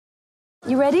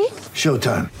You ready?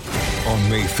 Showtime. On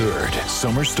May 3rd,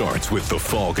 summer starts with The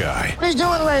Fall Guy. Let's do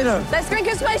it later. Let's drink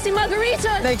a spicy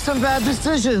margarita. Make some bad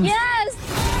decisions. Yes!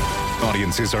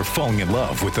 Audiences are falling in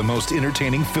love with the most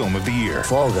entertaining film of the year.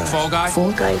 Fall Guy. Fall Guy?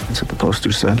 Fall Guy. That's what the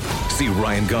poster said. See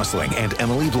Ryan Gosling and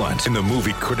Emily Blunt in the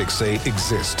movie critics say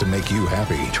exists to make you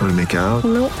happy. Trying to make it out?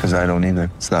 Nope. Because I don't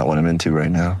either. It's not what I'm into right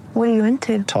now. What are you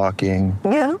into? Talking.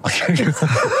 Yeah.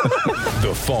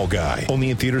 The Fall Guy.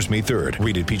 Only in theaters May 3rd.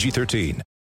 Rated PG-13.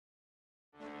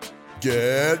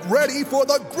 Get ready for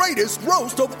the greatest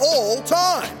roast of all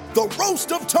time. The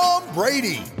Roast of Tom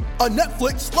Brady. A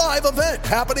Netflix live event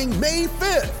happening May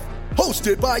 5th.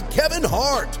 Hosted by Kevin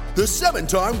Hart. The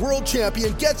 7-time world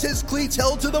champion gets his cleats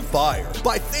held to the fire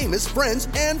by famous friends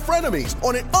and frenemies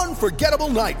on an unforgettable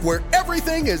night where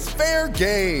everything is fair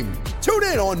game. Tune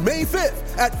in on May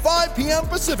 5th at 5 p.m.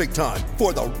 Pacific time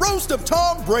for the Roast of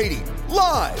Tom Brady.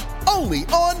 Live only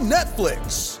on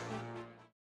Netflix.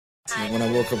 When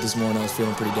I woke up this morning, I was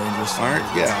feeling pretty dangerous. All right,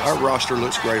 yeah, our roster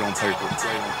looks great on paper.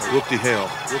 Whoop-de hell.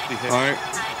 All right.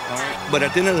 But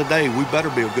at the end of the day, we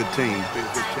better be a good team.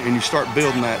 And you start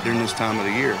building that during this time of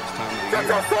the year. Get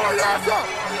your sorry ass up!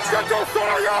 Get your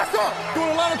sorry ass up!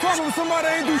 Doing a lot of talking with somebody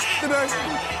that ain't do shit today.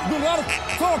 Doing a lot of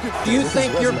talking. Do you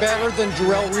think you're better than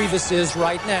Jarrell Revis is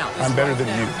right now? I'm better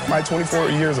than you. My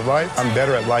 24 years of life, I'm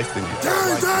better at life than you.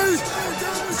 Dave!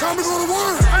 It's time to go to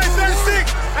work! I ain't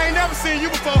 36. I ain't never seen you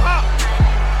before. Hop.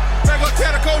 Better go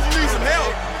tell the coach you need some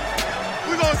help.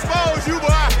 We gonna expose you,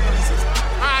 boy.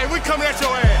 All right, we coming at your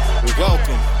ass.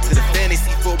 Welcome to the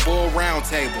Fantasy Football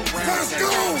Roundtable. Let's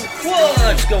go!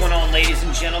 What's going on, ladies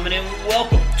and gentlemen, and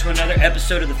welcome to another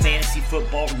episode of the Fantasy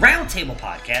Football Roundtable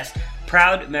Podcast,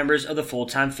 proud members of the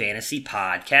Full-Time Fantasy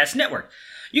Podcast Network.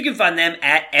 You can find them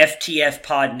at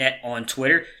FTFPodNet on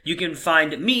Twitter. You can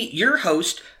find me, your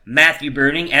host, Matthew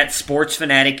Burning, at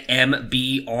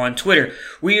SportsFanaticMB on Twitter.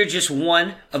 We are just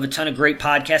one of a ton of great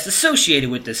podcasts associated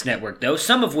with this network, though,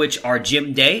 some of which are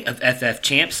Jim Day of FF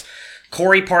Champs,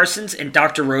 Corey Parsons and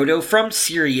Dr. Roto from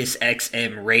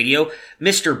SiriusXM Radio,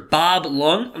 Mr. Bob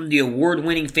Lung, the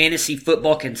award-winning Fantasy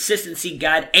Football Consistency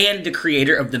Guide and the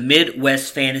creator of the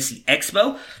Midwest Fantasy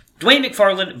Expo, Dwayne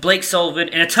McFarland, Blake Sullivan,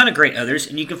 and a ton of great others,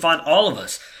 and you can find all of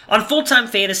us on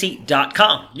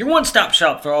FullTimeFantasy.com, your one-stop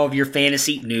shop for all of your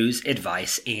fantasy news,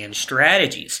 advice, and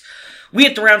strategies. We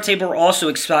at the Roundtable are also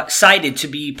excited to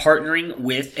be partnering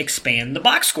with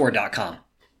ExpandTheBoxScore.com.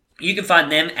 You can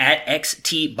find them at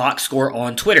XTBoxScore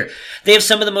on Twitter. They have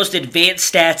some of the most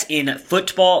advanced stats in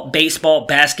football, baseball,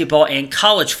 basketball, and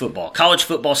college football. College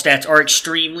football stats are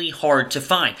extremely hard to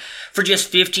find. For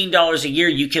just $15 a year,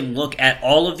 you can look at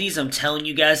all of these. I'm telling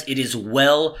you guys, it is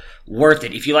well worth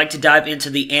it. If you like to dive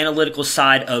into the analytical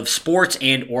side of sports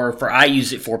I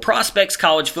use it for prospects,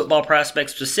 college football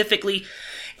prospects specifically,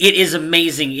 it is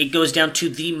amazing. It goes down to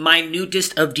the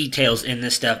minutest of details in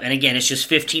this stuff. And again, it's just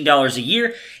 $15 a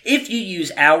year. If you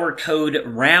use our code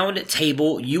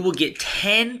ROUNDTABLE, you will get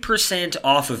 10%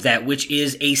 off of that, which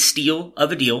is a steal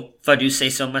of a deal, if I do say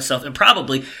so myself, and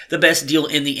probably the best deal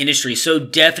in the industry. So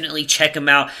definitely check them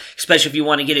out, especially if you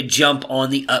want to get a jump on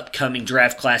the upcoming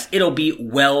draft class. It'll be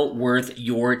well worth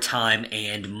your time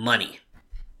and money.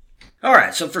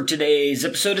 Alright, so for today's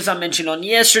episode, as I mentioned on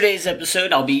yesterday's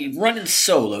episode, I'll be running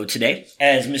solo today,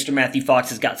 as Mr. Matthew Fox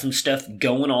has got some stuff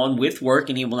going on with work,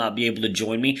 and he will not be able to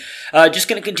join me. Just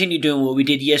going to continue doing what we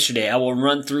did yesterday. I will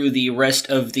run through the rest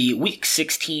of the Week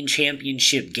 16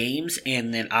 championship games,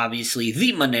 and then obviously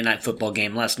the Monday Night Football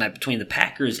game last night between the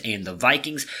Packers and the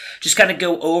Vikings. Just kind of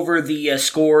go over the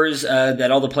scores that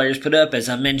all the players put up, as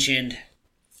I mentioned.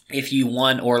 If you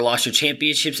won or lost your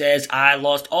championships, as I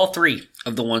lost all three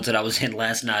of the ones that I was in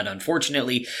last night,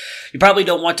 unfortunately. You probably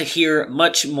don't want to hear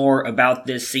much more about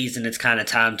this season. It's kind of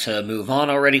time to move on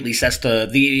already. At least that's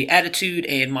the attitude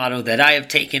and motto that I have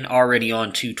taken already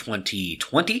on to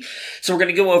 2020. So we're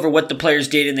going to go over what the players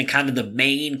did and then kind of the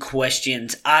main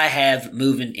questions I have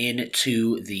moving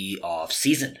into the off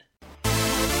season.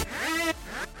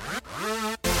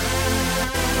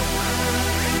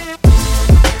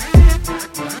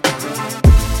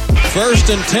 First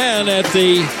and 10 at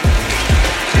the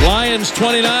Lions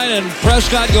 29, and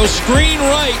Prescott goes screen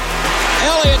right.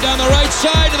 Elliott down the right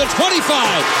side to the 25,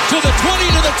 to the 20,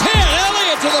 to the 10.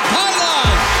 Elliott to the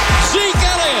pylon. Zeke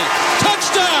Elliott,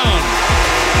 touchdown.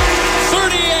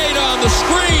 38 on the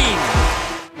screen.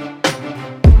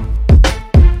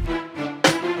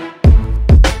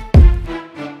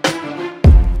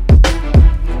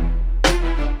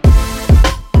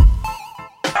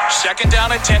 Second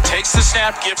down at 10, takes the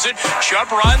snap, gives it. Chubb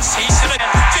runs, he's to the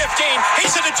 15, he's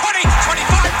to the 20, 25,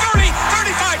 30,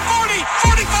 35, 40,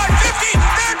 45, 50.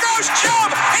 There goes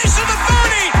Chubb, he's to the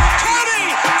 30, 20.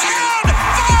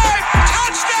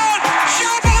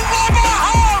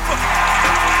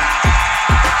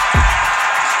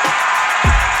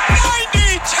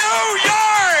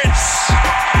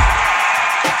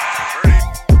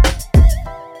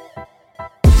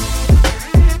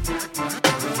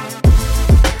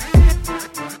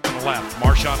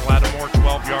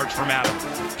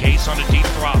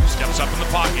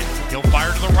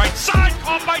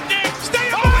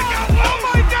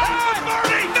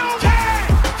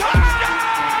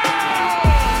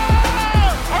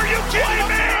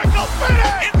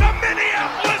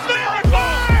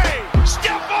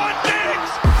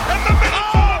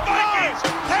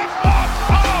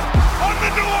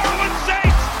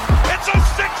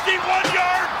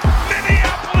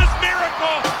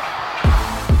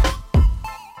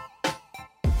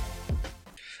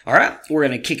 we're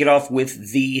going to kick it off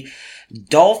with the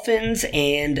Dolphins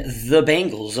and the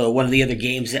Bengals. One of the other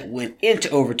games that went into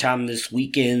overtime this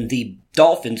weekend, the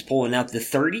Dolphins pulling out the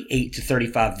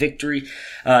 38-35 victory,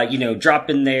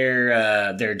 dropping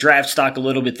their draft stock a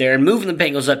little bit there and moving the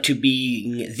Bengals up to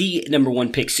being the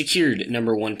secured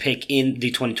number one pick in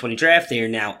the 2020 draft. They are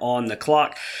now on the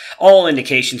clock. All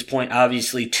indications point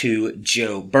obviously to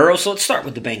Joe Burrow. So let's start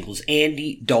with the Bengals.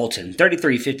 Andy Dalton,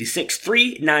 33-56,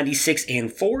 396,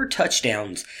 and 4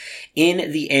 touchdowns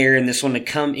in the air, and this one to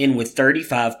come in with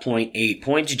 35.8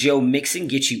 points. Joe Mixon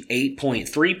gets you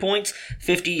 8.3 points,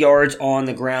 50 yards on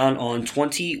the ground on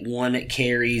 21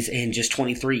 carries, and just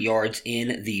 23 yards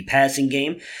in the passing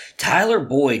game. Tyler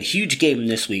Boyd, huge game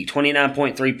this week,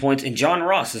 29.3 points, and John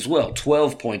Ross as well,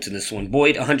 12 points in this one.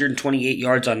 Boyd, 128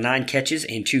 yards on 9 catches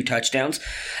and 2 touchdowns.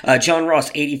 John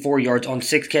Ross, 84 yards on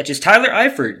 6 catches. Tyler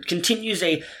Eifert continues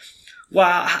I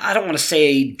don't want to say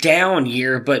a down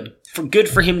year, but good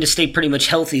for him to stay pretty much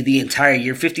healthy the entire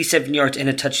year. 57 yards and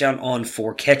a touchdown on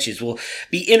 4 catches. We'll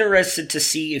be interested to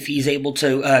see if he's able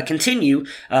to continue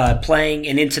playing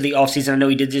and into the offseason. I know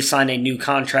he did just sign a new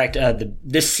contract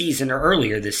this season or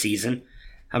earlier this season.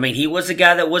 I mean, he was a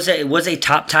guy that was a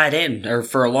top tight end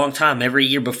for a long time every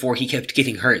year before he kept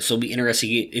getting hurt. So it'll be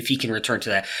interesting if he can return to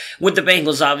that. With the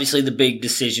Bengals, obviously the big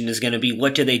decision is going to be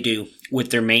what do they do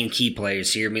with their main key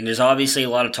players here. I mean, there's obviously a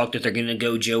lot of talk that they're going to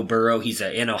go Joe Burrow. He's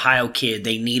an Ohio kid.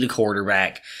 They need a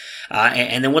quarterback.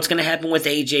 And then what's going to happen with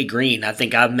A.J. Green? I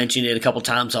think I've mentioned it a couple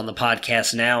times on the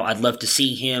podcast now. I'd love to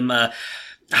see him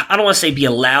I don't want to say be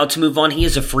allowed to move on. He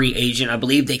is a free agent. I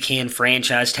believe they can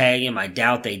franchise tag him. I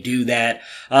doubt they do that.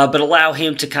 But allow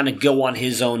him to kind of go on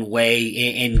his own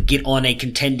way and get on a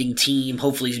contending team.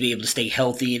 Hopefully he's be able to stay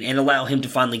healthy and allow him to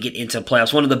finally get into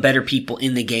playoffs. One of the better people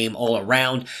in the game all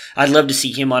around. I'd love to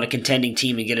see him on a contending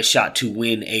team and get a shot to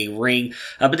win a ring.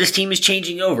 But this team is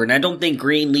changing over. And I don't think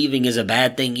Green leaving is a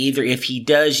bad thing either. If he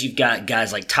does, you've got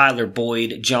guys like Tyler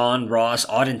Boyd, John Ross,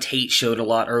 Auden Tate showed a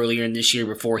lot earlier in this year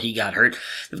before he got hurt.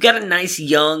 They've got a nice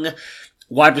young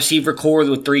wide receiver core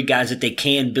with 3 guys that they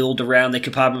can build around. They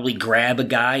could probably grab a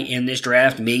guy in this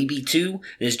draft, maybe 2.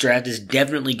 This draft is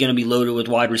definitely going to be loaded with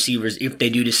wide receivers if they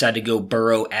do decide to go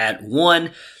Burrow at 1.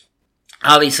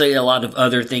 Obviously, a lot of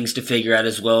other things to figure out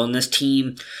as well. And this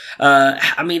team,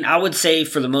 I would say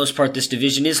for the most part, this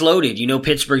division is loaded. You know,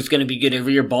 Pittsburgh's going to be good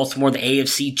every year. Baltimore, the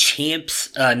AFC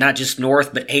champs, not just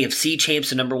North, but AFC champs,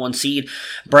 the number 1 seed.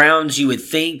 Browns, you would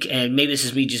think, and maybe this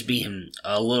is me just being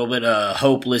a little bit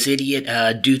hopeless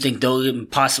idiot, do think they'll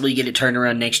possibly get it turned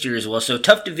around next year as well. So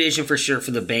tough division for sure for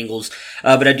the Bengals.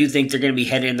 But I do think they're going to be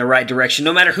headed in the right direction,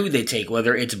 no matter who they take,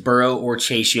 whether it's Burrow or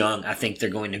Chase Young. I think they're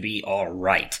going to be all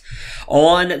right.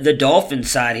 On the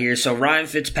Dolphins side here, so Ryan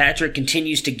Fitzpatrick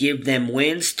continues to give them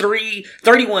wins.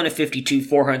 31-52,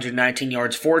 419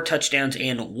 yards, 4 touchdowns,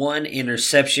 and 1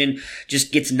 interception.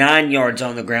 Just gets 9 yards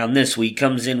on the ground this week.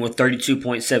 Comes in with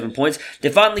 32.7 points. They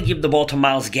finally give the ball to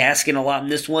Myles Gaskin a lot in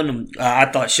this one. I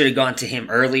thought should have gone to him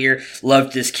earlier.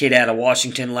 Loved this kid out of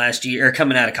Washington last year, or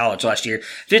coming out of college last year.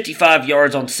 55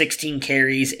 yards on 16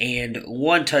 carries and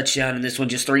 1 touchdown in this one.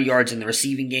 Just 3 yards in the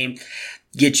receiving game.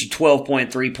 Gets you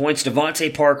 12.3 points.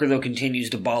 Devontae Parker, though, continues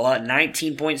to ball out,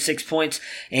 19.6 points.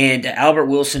 And Albert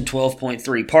Wilson,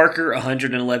 12.3. Parker,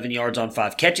 111 yards on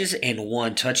 5 catches and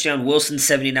 1 touchdown. Wilson,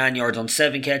 79 yards on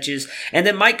 7 catches. And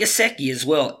then Mike Gesicki as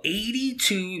well,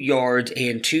 82 yards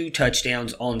and 2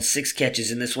 touchdowns on 6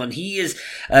 catches in this one. He is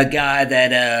a guy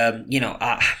that,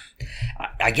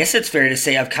 I guess it's fair to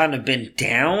say I've kind of been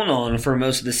down on for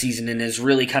most of the season and has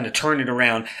really kind of turned it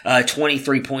around,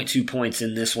 23.2 points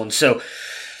in this one. So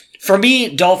for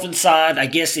me, Dolphins side, I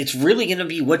guess it's really going to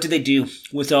be what do they do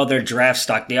with all their draft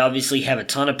stock. They obviously have a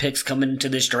ton of picks coming into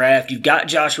this draft. You've got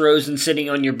Josh Rosen sitting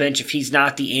on your bench. If he's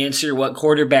not the answer, what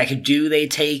quarterback do they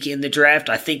take in the draft?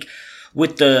 I think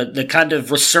with the kind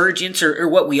of resurgence or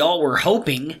what we all were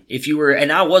hoping, if you were, and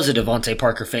I was a Devontae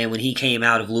Parker fan when he came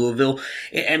out of Louisville.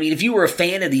 I mean, if you were a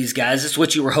fan of these guys, that's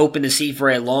what you were hoping to see for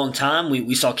a long time.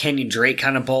 We saw Kenyon Drake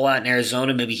kind of ball out in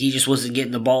Arizona. Maybe he just wasn't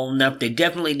getting the ball enough. They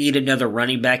definitely need another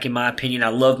running back, in my opinion. I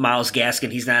love Myles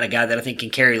Gaskin. He's not a guy that I think can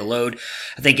carry the load.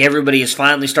 I think everybody has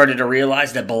finally started to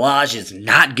realize that Ballage is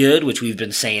not good, which we've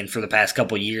been saying for the past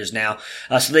couple of years now.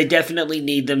 So they definitely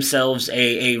need themselves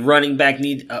a running back,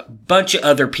 need a bunch of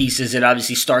other pieces. It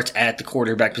obviously starts at the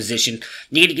quarterback position.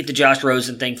 Need to get the Josh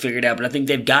Rosen thing figured out, but I think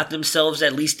they've got themselves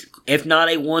at least if not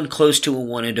a 1, close to a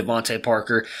 1 in Devontae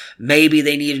Parker. Maybe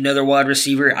they need another wide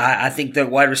receiver. I think the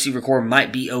wide receiver core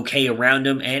might be okay around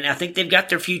him, and I think they've got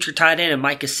their future tight end in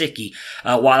Mike Gesicki.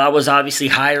 While I was obviously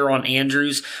higher on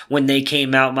Andrews when they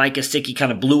came out, Mike Gesicki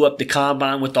kind of blew up the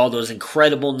combine with all those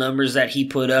incredible numbers that he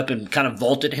put up and kind of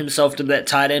vaulted himself to that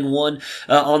tight end 1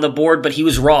 on the board, but he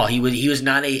was raw. He was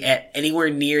not anywhere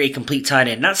near a complete tight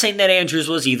end. Not saying that Andrews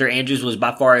was either. Andrews was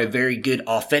by far a very good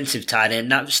offensive tight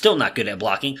end, still not good at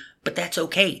blocking, but that's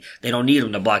okay. They don't need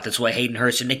him to block. That's why Hayden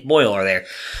Hurst and Nick Boyle are there.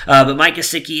 But Mike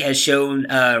Gesicki has shown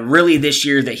really this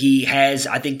year that he has,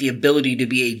 I think, the ability to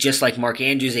be, just like Mark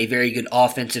Andrews, a very good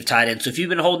offensive tight end. So if you've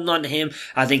been holding on to him,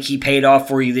 I think he paid off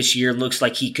for you this year. Looks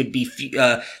like he could be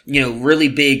really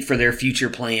big for their future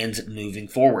plans moving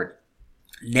forward.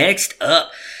 Next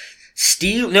up,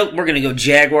 we're going to go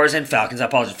Jaguars and Falcons. I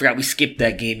apologize. I forgot we skipped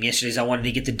that game yesterday. I wanted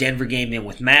to get the Denver game in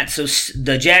with Matt. So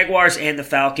the Jaguars and the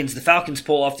Falcons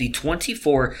pull off the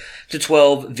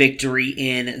 24-12 victory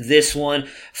in this one.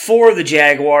 For the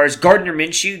Jaguars, Gardner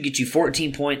Minshew gets you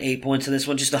 14.8 points in this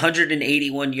one. Just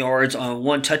 181 yards on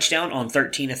 1 touchdown on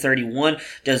 13 of 31.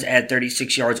 Does add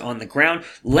 36 yards on the ground.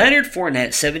 Leonard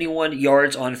Fournette, 71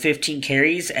 yards on 15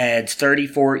 carries. Adds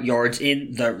 34 yards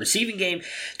in the receiving game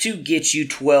to get you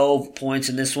 12 points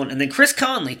in this one. And then Chris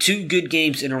Conley, 2 good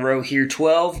games in a row here,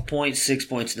 12.6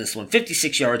 points in this one,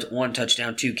 56 yards, 1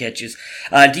 touchdown, 2 catches.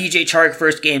 DJ Chark,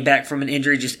 first game back from an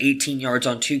injury, just 18 yards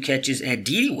on 2 catches, and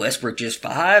Dede Westbrook just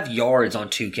 5 yards on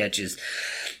 2 catches.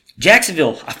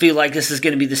 Jacksonville, I feel like this is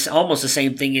going to be almost the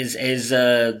same thing as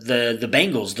the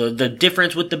Bengals. The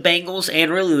difference with the Bengals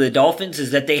and really the Dolphins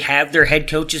is that they have their head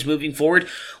coaches moving forward.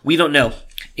 We don't know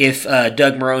if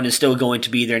Doug Marrone is still going to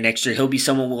be there next year. He'll be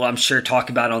someone we'll, I'm sure, talk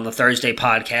about on the Thursday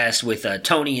podcast with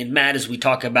Tony and Matt as we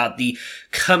talk about the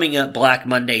coming up Black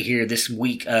Monday here this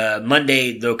week.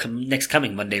 Next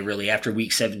coming Monday, really, after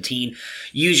week 17.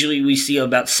 Usually we see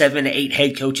about 7 to 8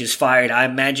 head coaches fired. I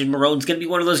imagine Marrone's going to be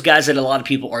one of those guys that a lot of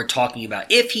people are talking about.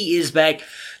 If he is back,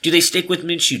 do they stick with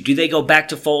Minshew? Do they go back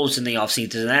to Foles in the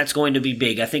offseason? And that's going to be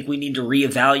big. I think we need to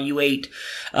reevaluate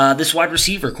this wide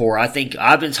receiver core. I think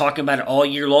I've been talking about it all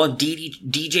year long.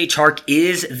 DJ Chark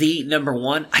is the number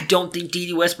 1. I don't think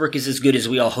Dede Westbrook is as good as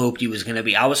we all hoped he was going to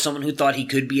be. I was someone who thought he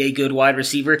could be a good wide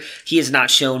receiver. He has not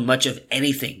shown much of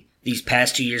anything these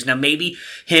past 2 years. Now, maybe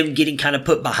him getting kind of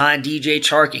put behind DJ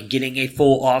Chark and getting a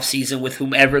full offseason with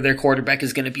whomever their quarterback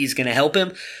is going to be is going to help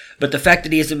him. But the fact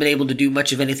that he hasn't been able to do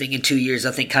much of anything in 2 years,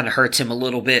 I think kind of hurts him a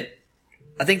little bit.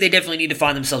 I think they definitely need to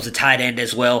find themselves a tight end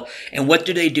as well. And what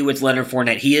do they do with Leonard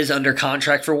Fournette? He is under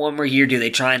contract for 1 more year. Do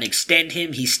they try and extend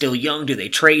him? He's still young. Do they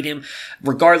trade him?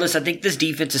 Regardless, I think this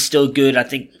defense is still good. I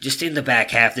think just in the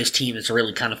back half, this team is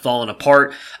really kind of falling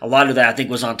apart. A lot of that, I think,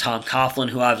 was on Tom Coughlin,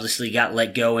 who obviously got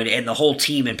let go. And the whole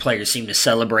team and players seem to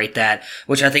celebrate that,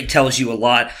 which I think tells you a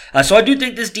lot. So I do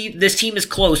think this team is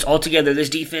close altogether. This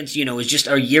defense, is just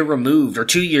a year removed or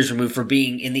 2 years removed for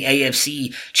being in the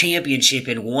AFC Championship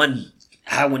and one,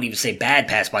 I wouldn't even say bad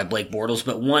pass by Blake Bortles,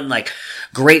 but one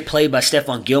great play by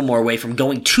Stephon Gilmore away from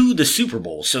going to the Super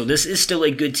Bowl. So this is still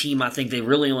a good team. I think they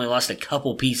really only lost a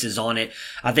couple pieces on it.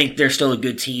 I think they're still a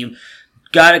good team.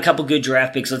 Got a couple good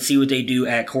draft picks. Let's see what they do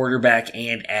at quarterback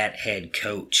and at head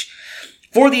coach.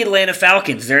 For the Atlanta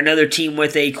Falcons, they're another team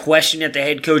with a question at the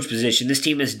head coach position. This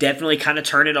team has definitely kind of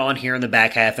turned it on here in the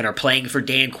back half and are playing for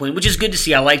Dan Quinn, which is good to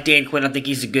see. I like Dan Quinn. I think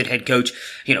he's a good head coach.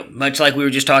 Much like we were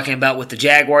just talking about with the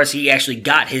Jaguars, he actually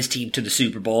got his team to the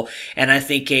Super Bowl. And I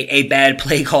think a bad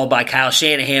play call by Kyle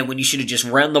Shanahan when you should have just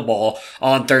run the ball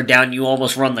on 3rd down, you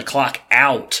almost run the clock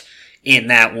out in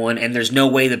that one, and there's no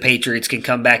way the Patriots can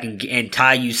come back and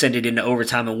tie you, send it into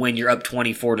overtime and win. You're up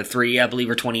 24-3, I believe,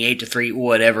 or 28-3,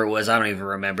 whatever it was. I don't even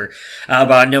remember.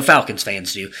 But I know Falcons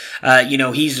fans do.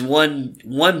 He's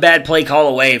one bad play call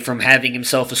away from having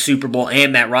himself a Super Bowl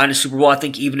and Matt Ryan a Super Bowl. I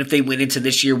think even if they went into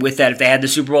this year with that, if they had the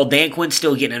Super Bowl, Dan Quinn's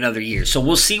still getting another year. So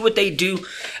we'll see what they do.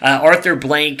 Arthur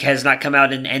Blank has not come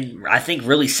out and I think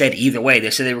really said either way. They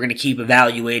said they were going to keep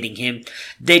evaluating him.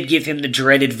 They'd give him the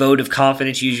dreaded vote of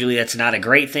confidence. Usually that's not a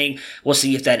great thing. We'll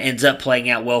see if that ends up playing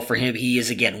out well for him. He is,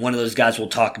 again, one of those guys we'll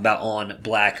talk about on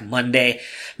Black Monday.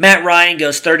 Matt Ryan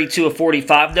goes 32 of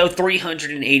 45, though,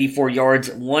 384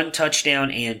 yards, 1 touchdown,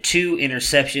 and 2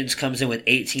 interceptions. Comes in with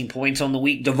 18 points on the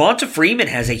week. Devonta Freeman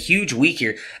has a huge week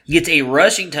here. Gets a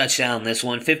rushing touchdown this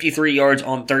one, 53 yards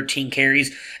on 13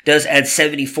 carries. Does add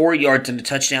 74 yards and a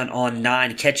touchdown on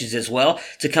 9 catches as well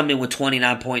to come in with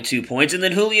 29.2 points. And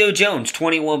then Julio Jones,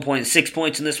 21.6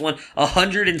 points in this one,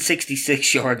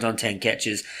 166 yards on 10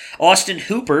 catches. Austin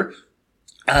Hooper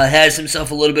has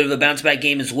himself a little bit of a bounce back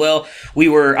game as well.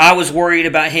 I was worried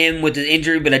about him with the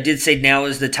injury, but I did say now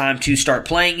is the time to start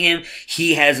playing him.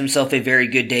 He has himself a very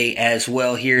good day as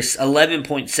well here.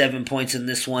 11.7 points in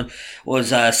this one,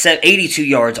 was 82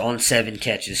 yards on 7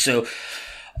 catches. So,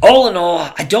 all in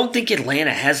all, I don't think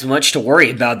Atlanta has much to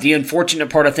worry about. The unfortunate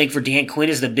part, I think, for Dan Quinn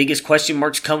is the biggest question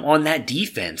marks come on that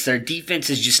defense. Their defense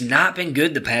has just not been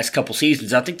good the past couple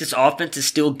seasons. I think this offense is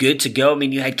still good to go. I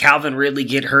mean, you had Calvin Ridley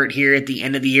get hurt here at the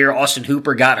end of the year. Austin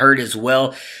Hooper got hurt as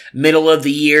well. Middle of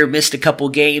the year, missed a couple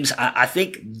games. I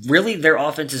think really their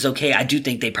offense is okay. I do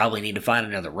think they probably need to find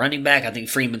another running back. I think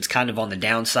Freeman's kind of on the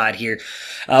downside here.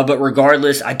 But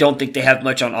regardless, I don't think they have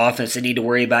much on offense they need to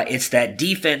worry about. It's that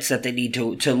defense that they need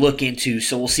to look into.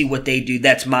 So we'll see what they do.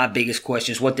 That's my biggest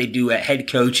question, is what they do at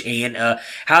head coach and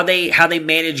how they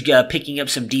manage picking up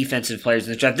some defensive players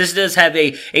in the draft. This does have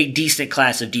a decent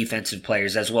class of defensive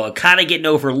players as well. Kind of getting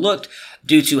overlooked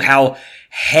due to how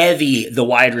heavy the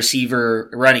wide receiver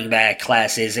running back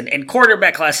class is, and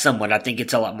quarterback class somewhat. I think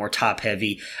it's a lot more top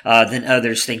heavy than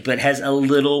others think, but has a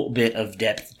little bit of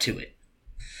depth to it.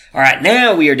 All right,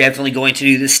 now we are definitely going to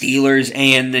do the Steelers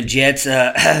and the Jets.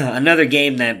 Another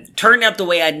game that turned out the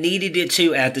way I needed it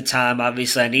to at the time.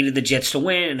 Obviously, I needed the Jets to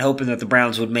win and hoping that the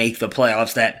Browns would make the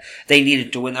playoffs, that they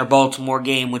needed to win their Baltimore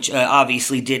game, which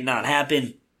obviously did not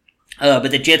happen.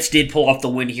 But the Jets did pull off the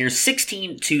win here,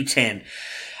 16-10.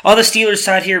 On the Steelers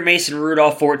side here, Mason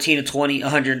Rudolph, 14-20,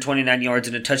 129 yards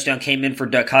and a touchdown came in for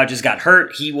Duck Hodges. Got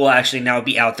hurt. He will actually now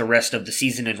be out the rest of the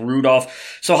season in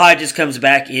Rudolph. So Hodges comes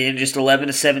back in just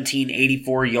 11-17,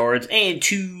 84 yards and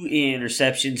 2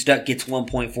 interceptions. Duck gets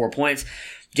 1.4 points.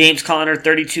 James Conner,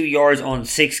 32 yards on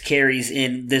 6 carries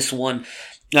in this one.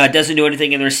 Doesn't do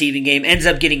anything in the receiving game. Ends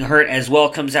up getting hurt as well.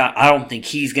 Comes out. I don't think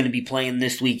he's going to be playing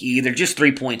this week either. Just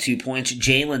 3.2 points.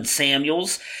 Jalen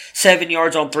Samuels, 7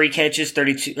 yards on 3 catches,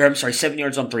 7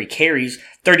 yards on 3 carries,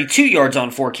 32 yards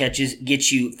on 4 catches,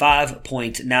 gets you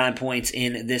 5.9 points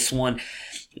in this one.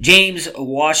 James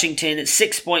Washington,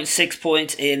 6.6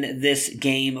 points in this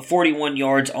game, 41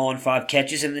 yards on 5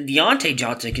 catches. And then Deontay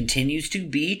Johnson continues to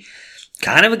be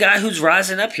kind of a guy who's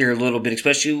rising up here a little bit,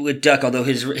 especially with Duck, although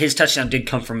his touchdown did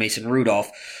come from Mason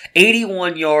Rudolph.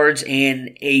 81 yards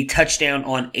and a touchdown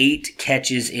on 8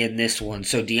 catches in this one.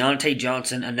 So Deontay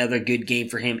Johnson, another good game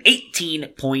for him.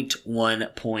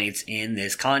 18.1 points in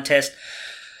this contest.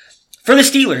 For the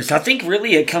Steelers, I think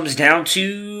really it comes down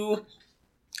to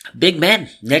Big Ben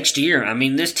next year. I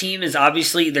mean, this team is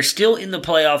obviously, they're still in the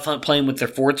playoff hunt playing with their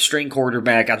 4th string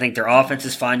quarterback. I think their offense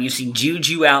is fine. You've seen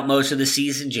Juju out most of the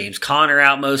season, James Conner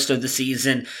out most of the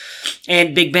season,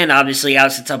 and Big Ben obviously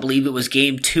out since I believe it was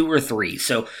game 2 or 3.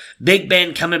 So Big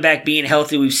Ben coming back, being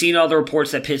healthy. We've seen all the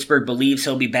reports that Pittsburgh believes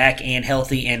he'll be back and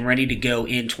healthy and ready to go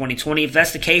in 2020. If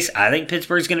that's the case, I think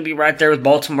Pittsburgh's going to be right there with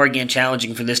Baltimore again,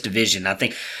 challenging for this division. I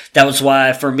think that was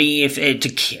why, for me,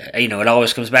 it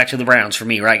always comes back to the Browns for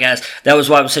me, right, guys? That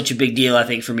was why it was such a big deal, I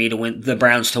think, for me to win the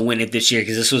Browns to win it this year,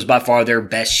 because this was by far their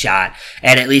best shot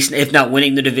at least, if not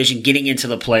winning the division, getting into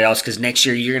the playoffs, because next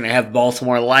year you're going to have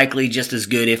Baltimore likely just as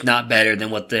good, if not better, than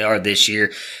what they are this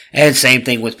year. And same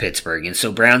thing with Pittsburgh. And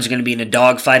so Browns are going to be in a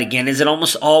dogfight again, as it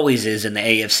almost always is in the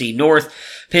AFC North.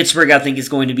 Pittsburgh, I think, is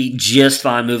going to be just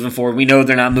fine moving forward. We know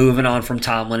they're not moving on from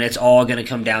Tomlin. It's all going to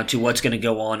come down to what's going to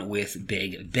go on with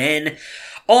Big Ben.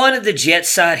 On the Jets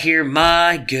side here,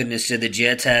 my goodness, did the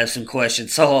Jets have some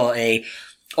questions. Saw a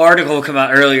article come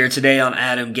out earlier today on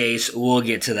Adam Gase. We'll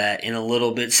get to that in a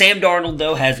little bit. Sam Darnold,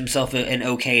 though, has himself an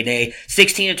okay day.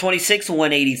 16-26,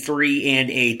 183,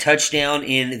 and a touchdown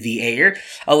in the air.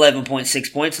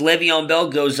 11.6 points. Le'Veon Bell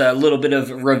goes a little bit of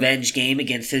revenge game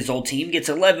against his old team. Gets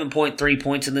 11.3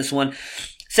 points in this one.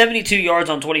 72 yards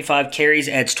on 25 carries,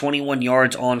 adds 21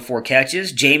 yards on 4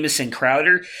 catches. Jamison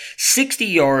Crowder, 60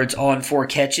 yards on 4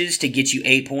 catches to get you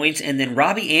 8 points. And then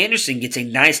Robbie Anderson gets a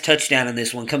nice touchdown in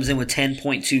this one, comes in with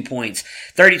 10.2 points.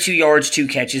 32 yards, 2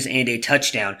 catches, and a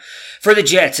touchdown. For the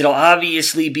Jets, it'll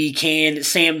obviously be, can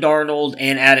Sam Darnold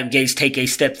and Adam Gase take a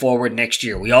step forward next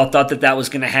year? We all thought that was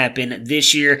going to happen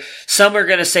this year. Some are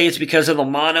going to say it's because of the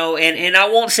mono, and I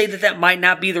won't say that might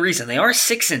not be the reason. They are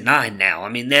 6-9 now. I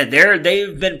mean,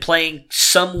 they've been playing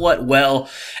somewhat well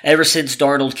ever since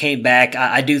Darnold came back.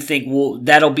 I do think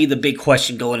that'll be the big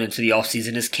question going into the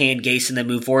offseason, is can Gase and then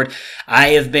move forward? I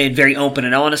have been very open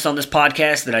and honest on this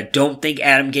podcast that I don't think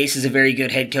Adam Gase is a very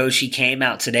good head coach. He came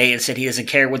out today and said he doesn't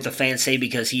care what the fans say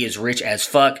because he is rich as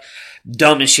fuck.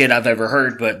 Dumbest shit I've ever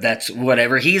heard, but that's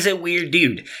whatever. He's a weird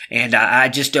dude, and I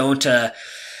just don't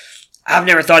I've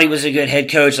never thought he was a good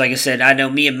head coach. Like I said, I know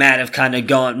me and Matt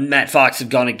Fox have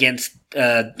gone against,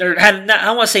 or had, I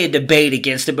don't want to say a debate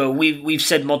against it, but we've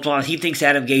said multiple times he thinks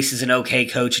Adam Gase is an okay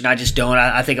coach, and I just don't.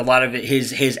 I think a lot of it,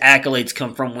 his accolades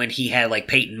come from when he had like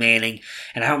Peyton Manning,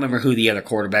 and I don't remember who the other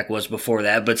quarterback was before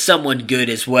that, but someone good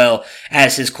as well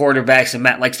as his quarterbacks, and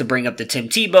Matt likes to bring up the Tim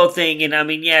Tebow thing, and I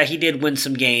mean, yeah, he did win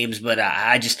some games, but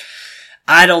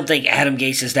I don't think Adam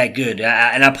Gase is that good.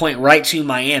 And I point right to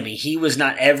Miami. He was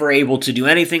not ever able to do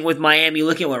anything with Miami.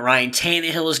 Look at what Ryan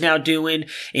Tannehill is now doing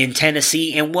in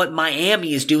Tennessee and what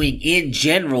Miami is doing in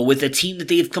general with a team that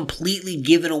they've completely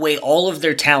given away all of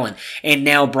their talent. And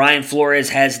now Brian Flores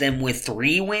has them with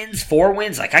 4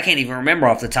 wins. Like, I can't even remember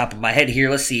off the top of my head here.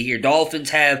 Let's see here.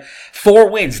 Dolphins have 4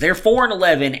 wins. They're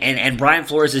 4-11, and Brian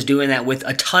Flores is doing that with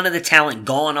a ton of the talent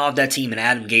gone off that team, and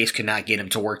Adam Gase could not get them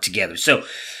to work together. So,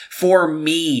 for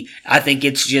me, I think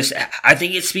it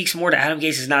speaks more to Adam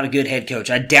Gase is not a good head coach.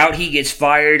 I doubt he gets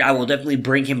fired. I will definitely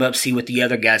bring him up, see what the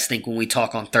other guys think when we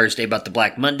talk on Thursday about the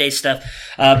Black Monday stuff.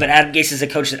 But Adam Gase is a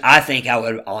coach that I think I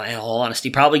would, in all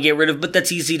honesty, probably get rid of. But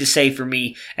that's easy to say for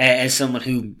me as someone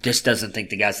who just doesn't think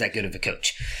the guy's that good of a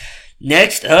coach.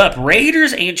 Next up,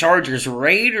 Raiders and Chargers.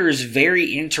 Raiders,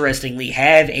 very interestingly,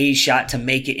 have a shot to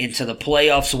make it into the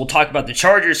playoffs. So we'll talk about the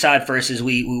Chargers side first as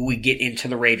we get into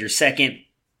the Raiders second.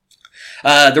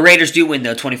 The Raiders do win,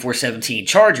 though, 24-17.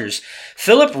 Chargers.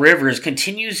 Phillip Rivers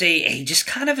continues a just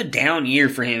kind of a down year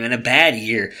for him and a bad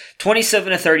year.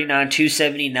 27-39,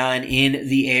 279 in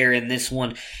the air in this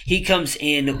one. He comes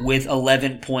in with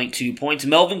 11.2 points.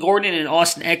 Melvin Gordon and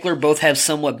Austin Eckler both have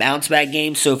somewhat bounce-back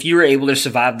games, so if you were able to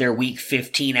survive their Week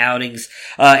 15 outings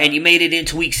and you made it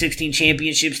into Week 16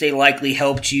 championships, they likely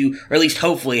helped you, or at least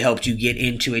hopefully helped you get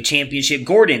into a championship.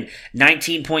 Gordon,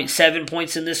 19.7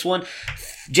 points in this one.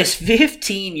 Just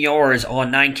 15 yards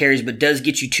on 9 carries, but does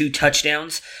get you 2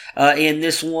 touchdowns in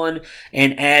this one,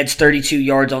 and adds 32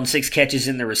 yards on 6 catches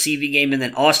in the receiving game. And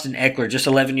then Austin Eckler, just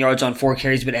 11 yards on 4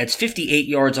 carries, but adds 58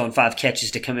 yards on 5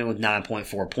 catches to come in with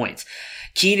 9.4 points.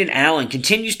 Keenan Allen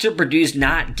continues to produce,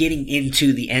 not getting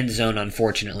into the end zone,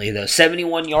 unfortunately, though.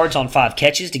 71 yards on 5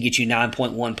 catches to get you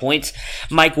 9.1 points.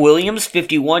 Mike Williams,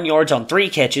 51 yards on 3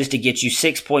 catches to get you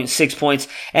 6.6 points.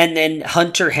 And then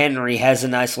Hunter Henry has a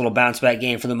nice little bounce-back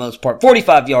game for the most part.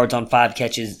 45 yards on 5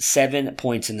 catches, 7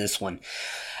 points in this one.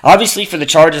 Obviously, for the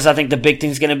Chargers, I think the big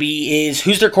thing's going to be is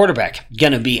who's their quarterback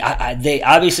going to be. They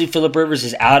obviously, Phillip Rivers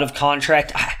is out of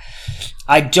contract.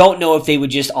 I don't know if they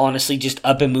would just honestly just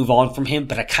up and move on from him,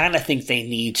 but I kind of think they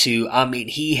need to. I mean,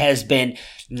 he has been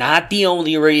not the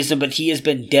only reason, but he has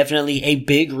been definitely a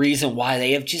big reason why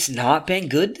they have just not been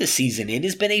good this season. It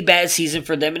has been a bad season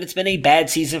for them, and it's been a bad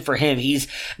season for him.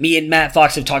 Me and Matt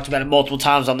Fox have talked about it multiple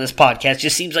times on this podcast.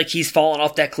 Just seems like he's fallen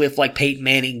off that cliff like Peyton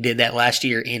Manning did that last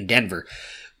year in Denver.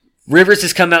 Rivers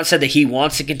has come out and said that he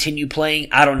wants to continue playing.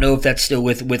 I don't know if that's still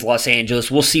with Los Angeles.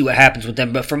 We'll see what happens with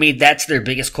them. But for me, that's their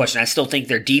biggest question. I still think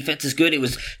their defense is good. It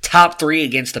was top 3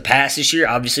 against the pass this year.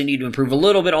 Obviously need to improve a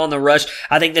little bit on the rush.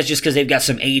 I think that's just because they've got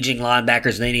some aging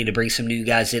linebackers and they need to bring some new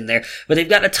guys in there. But they've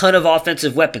got a ton of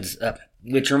offensive weapons,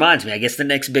 which reminds me, I guess the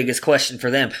next biggest question for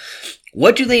them.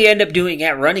 What do they end up doing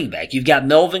at running back? You've got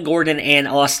Melvin Gordon and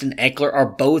Austin Eckler are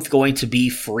both going to be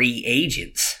free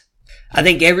agents. I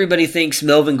think everybody thinks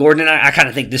Melvin Gordon, I kind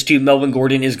of think this too, Melvin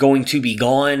Gordon is going to be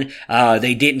gone.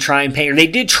 They did try and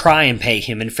pay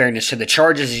him, in fairness to the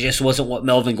Chargers. It just wasn't what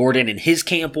Melvin Gordon and his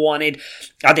camp wanted.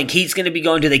 I think he's going to be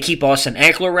going. Do they keep Austin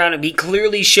Eckler around him? He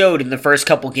clearly showed in the first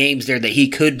couple games there that he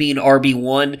could be an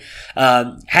RB1.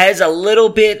 Has a little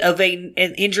bit of an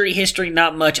injury history,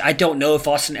 not much. I don't know if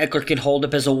Austin Eckler can hold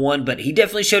up as a 1, but he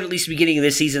definitely showed at least the beginning of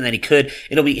this season that he could.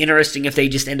 It'll be interesting if they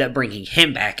just end up bringing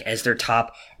him back as their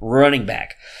top running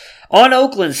back. On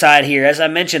Oakland's side here, as I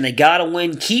mentioned, they gotta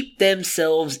win, keep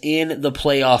themselves in the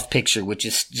playoff picture, which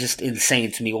is just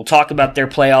insane to me. We'll talk about their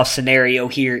playoff scenario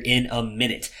here in a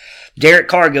minute. Derek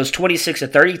Carr goes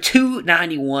 26-30,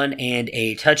 291 and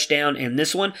a touchdown in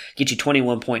this one. Get you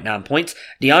 21.9 points.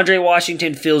 DeAndre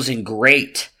Washington fills in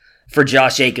great for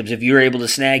Josh Jacobs. If you were able to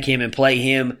snag him and play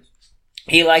him,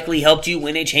 he likely helped you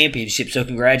win a championship, so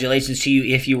congratulations to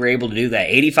you if you were able to do that.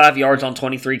 85 yards on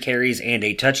 23 carries and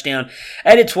a touchdown.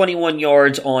 Added 21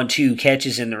 yards on 2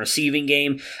 catches in the receiving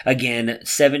game. Again,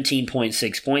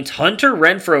 17.6 points. Hunter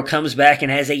Renfrow comes back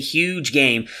and has a huge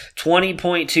game.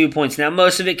 20.2 points. Now,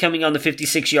 most of it coming on the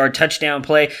 56-yard touchdown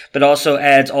play, but also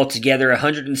adds altogether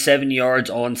 107 yards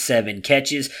on 7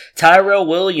 catches. Tyrell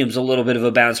Williams, a little bit of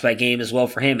a bounce-back game as well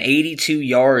for him. 82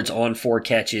 yards on 4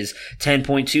 catches.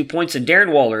 10.2 points. And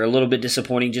Darren Waller, a little bit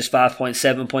disappointing, just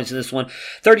 5.7 points in this one,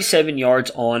 37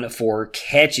 yards on 4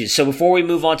 catches. So before we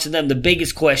move on to them, the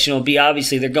biggest question will be,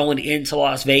 obviously, they're going into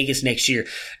Las Vegas next year.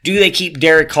 Do they keep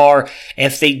Derek Carr?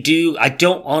 If they do, I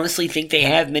don't honestly think they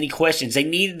have many questions. They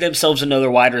needed themselves another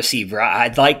wide receiver.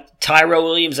 I'd like Tyrell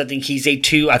Williams. I think he's a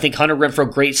 2. I think Hunter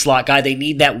Renfrow, great slot guy. They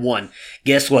need that 1.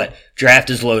 Guess what?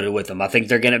 Draft is loaded with them. I think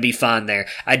they're going to be fine there.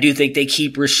 I do think they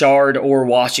keep Richard or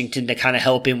Washington to kind of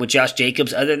help him with Josh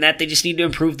Jacobs. Other than that, they just need to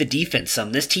improve the defense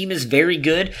some. This team is very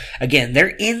good. Again,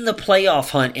 they're in the playoff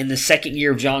hunt in the second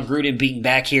year of John Gruden being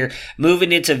back here,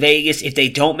 moving into Vegas. If they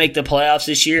don't make the playoffs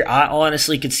this year, I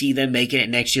honestly could see them making it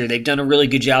next year. They've done a really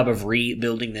good job of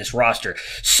rebuilding this roster.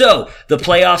 So, the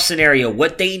playoff scenario,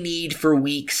 what they need for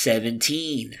week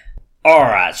 17.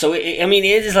 Alright, so it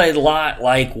is a lot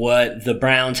like what the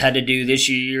Browns had to do this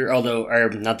year,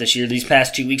 not this year, these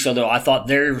past 2 weeks, although I thought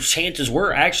their chances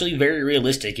were actually very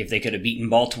realistic if they could have beaten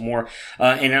Baltimore.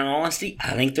 And in honesty,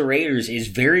 I think the Raiders is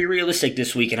very realistic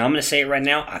this week, and I'm going to say it right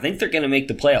now, I think they're going to make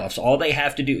the playoffs. All they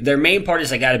have to do, their main part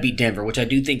is they got to beat Denver, which I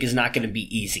do think is not going to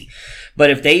be easy. But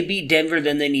if they beat Denver,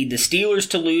 then they need the Steelers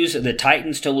to lose, the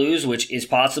Titans to lose, which is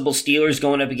possible. Steelers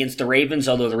going up against the Ravens,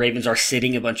 although the Ravens are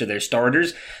sitting a bunch of their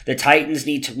starters. The Titans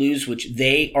need to lose, which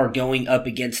they are going up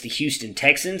against the Houston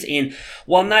Texans. And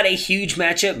while not a huge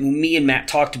matchup, me and Matt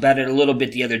talked about it a little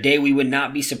bit the other day, we would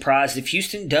not be surprised if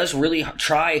Houston does really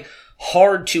try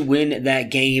hard to win that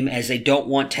game, as they don't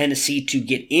want Tennessee to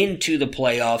get into the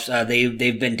playoffs.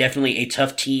 They've been definitely a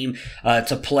tough team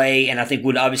to play, and I think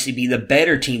would obviously be the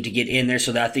better team to get in there,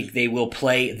 so that I think they will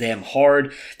play them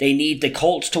hard. They need the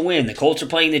Colts to win. The Colts are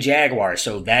playing the Jaguars,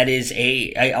 so that is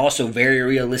a also very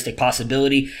realistic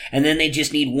possibility. And then they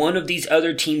just need one of these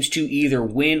other teams to either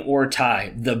win or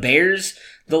tie. The Bears,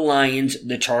 the Lions,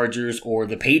 the Chargers, or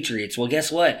the Patriots. Well,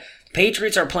 guess what?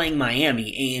 Patriots are playing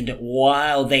Miami, and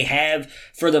while they have,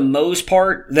 for the most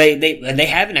part, they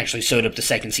haven't actually sewed up the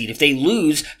second seed. If they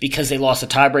lose because they lost a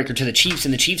tiebreaker to the Chiefs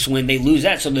and the Chiefs win, they lose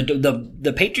that. So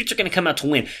the Patriots are going to come out to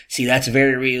win. See, that's a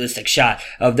very realistic shot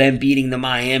of them beating the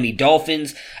Miami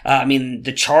Dolphins.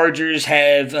 The Chargers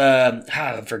have,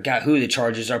 I forgot who the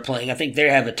Chargers are playing. I think they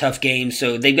have a tough game.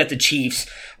 So they've got the Chiefs,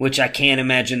 which I can't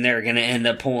imagine they're going to end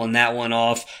up pulling that one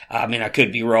off. I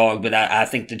could be wrong, but I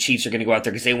think the Chiefs are going to go out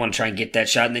there because they want to try and get that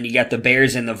shot. And then you got the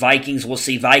Bears and the Vikings. We'll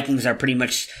see. Vikings are pretty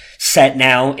much set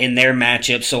now in their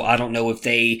matchup, so I don't know if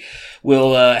they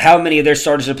will, how many of their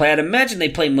starters will play. I'd imagine they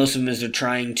play most of them as they're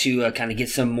trying to kind of get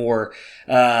some more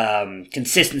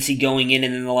consistency going in,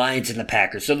 and then the Lions and the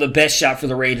Packers. So the best shot for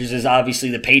the Raiders is obviously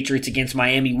the Patriots against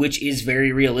Miami, which is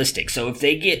very realistic. So if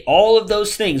they get all of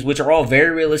those things, which are all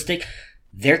very realistic,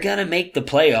 they're going to make the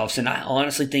playoffs, and I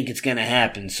honestly think it's going to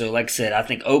happen. So, like I said, I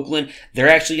think Oakland, they're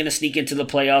actually going to sneak into the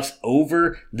playoffs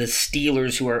over the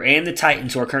Steelers and the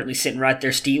Titans, who are currently sitting right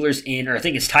there. Steelers in, or I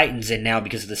think it's Titans in now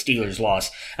because of the Steelers loss,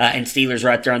 and Steelers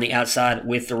right there on the outside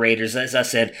with the Raiders. As I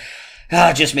said,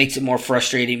 it just makes it more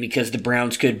frustrating because the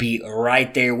Browns could be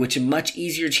right there, which are much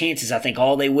easier chances. I think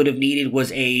all they would have needed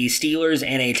was a Steelers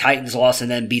and a Titans loss and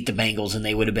then beat the Bengals, and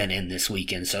they would have been in this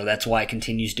weekend. So that's why it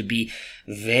continues to be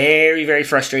very, very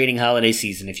frustrating holiday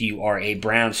season if you are a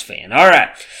Browns fan. All right,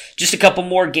 just a couple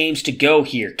more games to go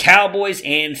here. Cowboys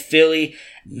and Philly.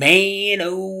 Man,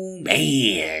 oh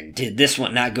man, did this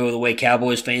one not go the way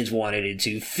Cowboys fans wanted it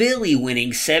to. Philly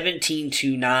winning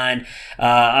 17-9.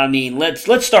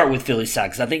 Let's start with Philly's side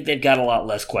because I think they've got a lot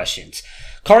less questions.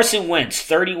 Carson Wentz,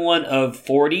 31 of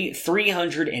 40,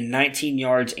 319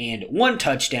 yards and 1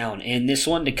 touchdown in this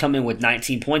one to come in with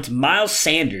 19 points. Miles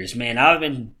Sanders, man, I've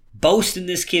been boasting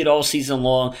this kid all season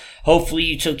long. Hopefully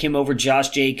you took him over Josh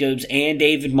Jacobs and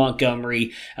David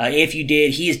Montgomery. If you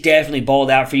did, he has definitely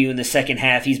balled out for you in the second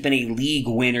half. He's been a league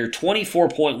winner,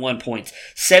 24.1 points,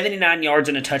 79 yards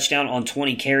and a touchdown on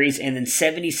 20 carries, and then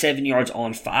 77 yards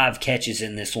on 5 catches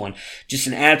in this one. Just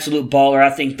an absolute baller. I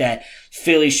think that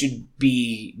Philly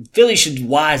should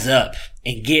wise up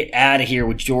and get out of here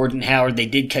with Jordan Howard. They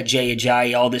did cut Jay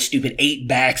Ajayi, all this stupid 8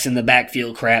 backs in the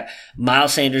backfield crap.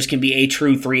 Miles Sanders can be a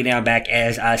true 3-down back,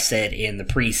 as I said in the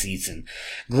preseason.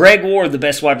 Greg Ward, the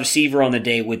best wide receiver on the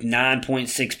day, with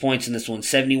 9.6 points in this one,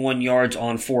 71 yards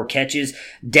on 4 catches.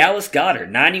 Dallas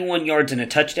Goedert, 91 yards and a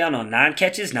touchdown on 9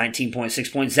 catches,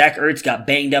 19.6 points. Zach Ertz got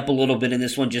banged up a little bit in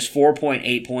this one, just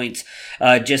 4.8 points.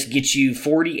 Just gets you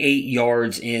 48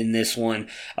 yards in this one. one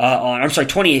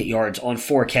 28 yards on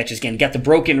 4 catches. Again, got the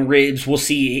broken ribs. We'll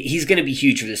see. He's going to be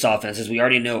huge for this offense, as we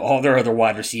already know all their other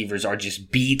wide receivers are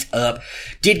just beat up.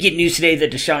 Did get news today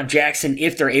that Deshaun Jackson,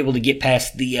 if they're able to get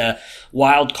past the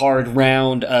wild card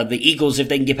round, the Eagles, if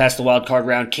they can get past the wild card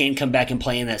round, can come back and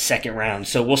play in that second round.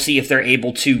 So we'll see if they're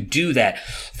able to do that.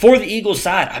 For the Eagles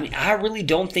side, I mean, I really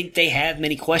don't think they have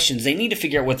many questions. They need to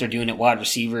figure out what they're doing at wide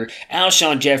receiver.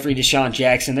 Alshon Jeffrey, Deshaun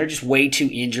Jackson, they're just way too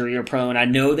injury prone. I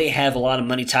know they have a lot of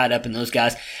money tied up in those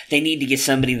guys. They need to get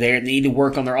somebody there. They need to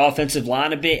work on their offensive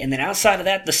line a bit. And then outside of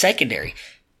that, the secondary.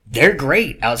 They're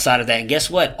great outside of that. And guess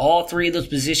what? All 3 of those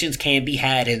positions can be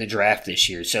had in the draft this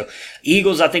year. So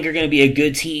Eagles, I think, are going to be a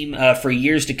good team for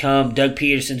years to come. Doug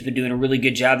Peterson's been doing a really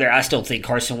good job there. I still think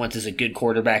Carson Wentz is a good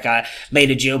quarterback. I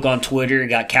made a joke on Twitter and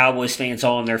got Cowboys fans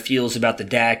all in their feels about the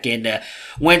Dak and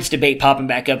Wentz debate popping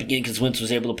back up again because Wentz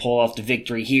was able to pull off the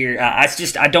victory here.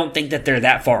 I don't think that they're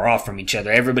that far off from each other.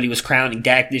 Everybody was crowning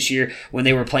Dak this year when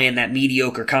they were playing that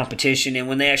mediocre competition, and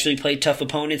when they actually played tough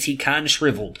opponents, he kind of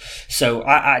shriveled. So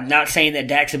I'm not saying that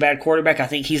Dak's a bad quarterback. I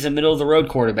think he's a middle-of-the-road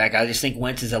quarterback. I just think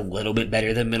Wentz is a little bit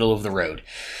better than middle of the road.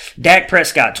 Dak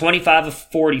Prescott, 25 of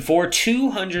 44,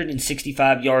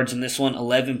 265 yards in this one,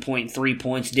 11.3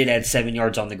 points, did add 7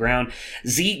 yards on the ground.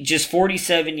 Zeke, just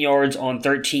 47 yards on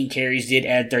 13 carries, did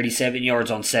add 37 yards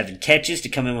on 7 catches to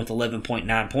come in with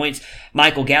 11.9 points.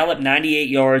 Michael Gallup, 98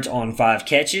 yards on 5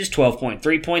 catches,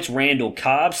 12.3 points. Randall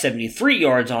Cobb, 73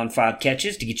 yards on 5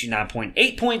 catches to get you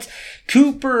 9.8 points.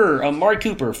 Amari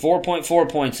Cooper, 4.4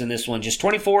 points in this one, just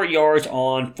 24 yards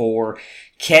on 4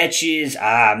 catches.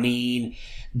 I mean,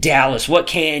 Dallas, what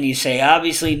can you say?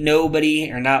 Obviously,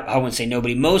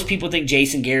 most people think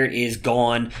Jason Garrett is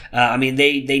gone.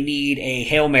 They need a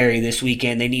Hail Mary this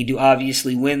weekend. They need to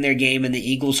obviously win their game and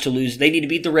the Eagles to lose. They need to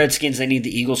beat the Redskins. They need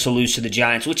the Eagles to lose to the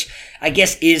Giants, which I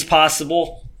guess is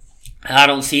possible. I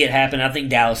don't see it happen. I think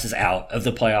Dallas is out of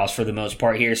the playoffs for the most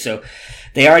part here. So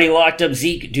they already locked up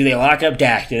Zeke. Do they lock up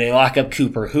Dak? Do they lock up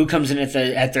Cooper? Who comes in at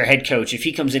their head coach? If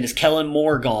he comes in, is Kellen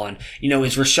Moore gone?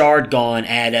 Is Rashard gone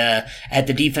at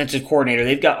the defensive coordinator?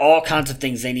 They've got all kinds of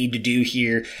things they need to do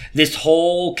here. This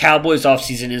whole Cowboys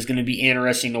offseason is going to be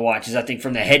interesting to watch, as I think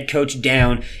from the head coach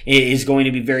down, it is going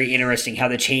to be very interesting how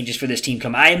the changes for this team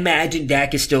come. I imagine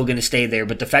Dak is still going to stay there,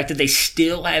 but the fact that they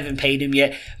still haven't paid him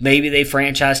yet, maybe they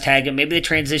franchise tag him, maybe they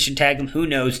transition tag him, who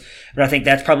knows? But I think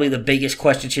that's probably the biggest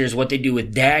question here, is what they do with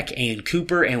Dak and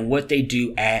Cooper and what they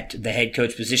do at the head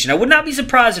coach position. I would not be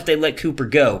surprised if they let Cooper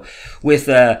go with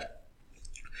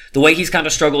the way he's kind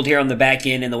of struggled here on the back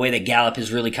end and the way that Gallup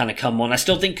has really kind of come on. I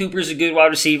still think Cooper's a good wide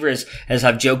receiver, as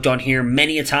I've joked on here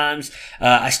many a times.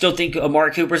 I still think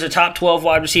Amari Cooper's a top 12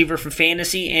 wide receiver for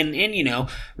fantasy and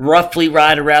roughly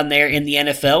right around there in the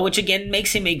NFL, which again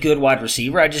makes him a good wide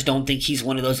receiver. I just don't think he's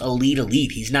one of those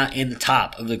elite. He's not in the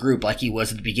top of the group like he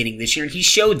was at the beginning this year, and he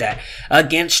showed that.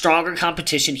 Against stronger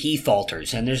competition, he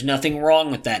falters, and there's nothing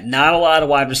wrong with that. Not a lot of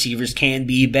wide receivers can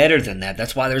be better than that.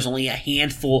 That's why there's only a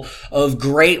handful of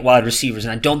great wide receivers,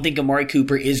 and I don't think Amari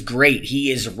Cooper is great.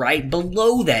 He is right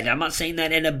below that. I'm not saying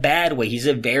that in a bad way. He's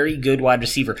a very good wide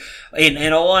receiver.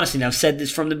 In all honesty, and I've said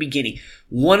this from the beginning,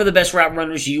 one of the best route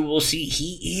runners you will see.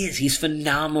 He's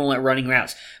phenomenal at running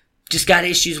routes. Just got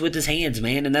issues with his hands,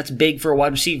 man, and that's big for a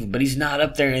wide receiver, but he's not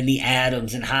up there in the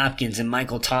Adams and Hopkins and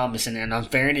Michael Thomas, and in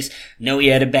fairness, no, he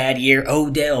had a bad year.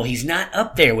 Odell, he's not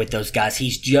up there with those guys.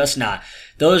 He's just not.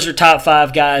 Those are top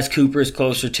 5 guys. Cooper is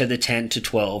closer to the 10 to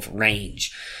 12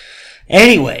 range.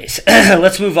 Anyways,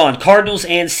 let's move on. Cardinals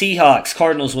and Seahawks.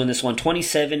 Cardinals win this one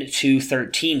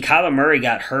 27-13. Kyler Murray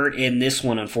got hurt in this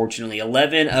one, unfortunately.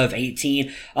 11 of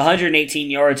 18, 118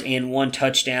 yards and 1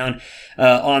 touchdown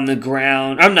on the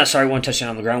ground. 1 touchdown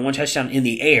on the ground, 1 touchdown in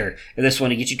the air. And this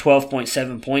one to get you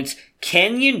 12.7 points.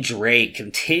 Kenyon Drake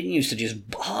continues to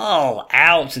just ball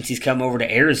out since he's come over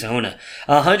to Arizona.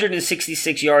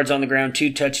 166 yards on the ground,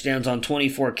 2 touchdowns on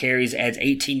 24 carries, adds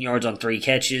 18 yards on 3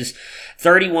 catches,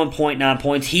 31.9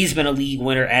 points. He's been a league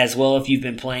winner as well if you've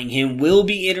been playing him. Will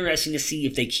be interesting to see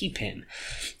if they keep him.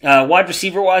 Wide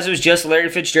receiver-wise, it was just Larry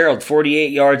Fitzgerald,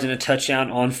 48 yards and a touchdown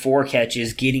on 4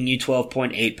 catches, getting you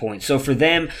 12.8 points. So for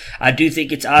them, I do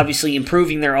think it's obviously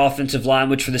improving their offensive line,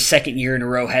 which for the second year in a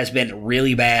row has been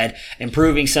really bad,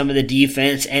 improving some of the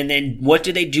defense. And then what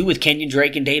do they do with Kenyon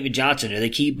Drake and David Johnson? Do they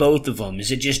keep both of them? Is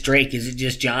it just Drake? Is it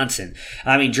just Johnson?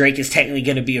 I mean, Drake is technically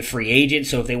going to be a free agent,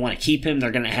 so if they want to keep him,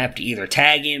 they're going to have to either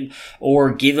tag him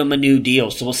or give him a new deal.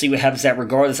 So we'll see what happens that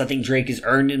regardless. I think Drake has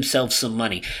earned himself some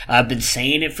money. I've been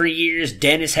saying it for years.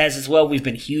 Dennis has as well. We've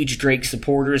been huge Drake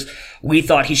supporters. We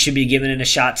thought he should be given it a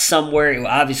shot somewhere. It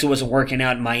obviously wasn't working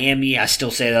out in Miami. I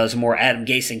still say that was more Adam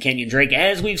Gase and Kenyon Drake,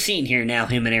 as we've seen here now,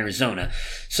 him in Arizona.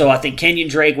 So I think Kenyon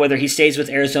Drake, whether he stays with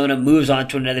Arizona, moves on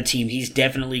to another team, he's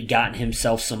definitely gotten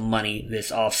himself some money this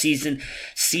offseason.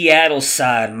 Seattle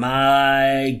side,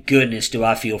 my goodness, do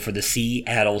I feel for the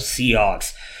Seattle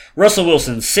Seahawks. Russell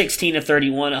Wilson, 16 of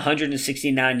 31,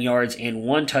 169 yards, and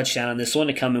 1 touchdown on this one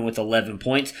to come in with 11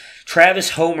 points.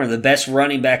 Travis Homer, the best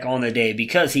running back on the day,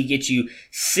 because he gets you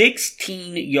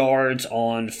 16 yards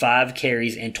on 5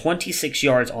 carries and 26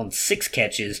 yards on 6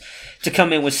 catches to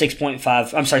come in with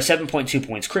 7.2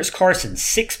 points. Chris Carson,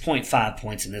 6.5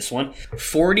 points in this one.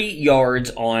 40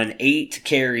 yards on 8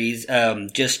 carries,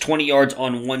 just 20 yards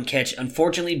on 1 catch.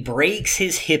 Unfortunately, breaks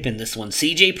his hip in this one.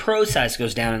 CJ Prosise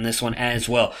goes down in this one as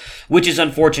well, which is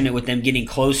unfortunate with them getting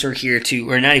closer here to,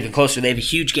 or not even closer. They have a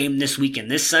huge game this weekend,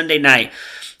 this Sunday night,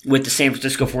 with the San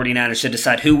Francisco 49ers to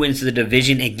decide who wins the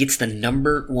division and gets the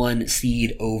number 1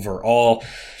 seed overall.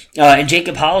 And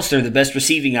Jacob Hollister, the best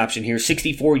receiving option here,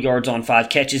 64 yards on 5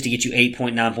 catches to get you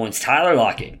 8.9 points. Tyler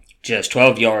Lockett, just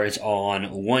 12 yards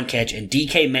on 1 catch. And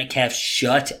DK Metcalf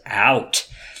shut out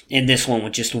in this one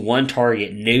with just 1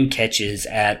 target, no catches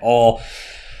at all.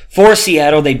 For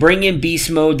Seattle, they bring in Beast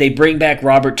Mode. They bring back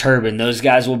Robert Turbin. Those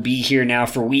guys will be here now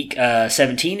for week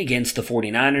 17 against the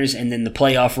 49ers, and then the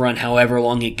playoff run, however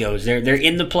long it goes. They're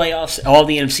in the playoffs. All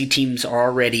the NFC teams are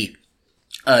already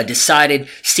decided.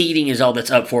 Seeding is all that's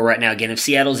up for right now. Again, if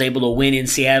Seattle's able to win in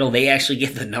Seattle, they actually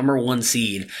get the number 1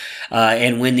 seed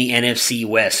and win the NFC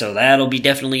West. So that'll be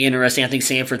definitely interesting. I think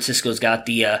San Francisco's got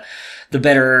the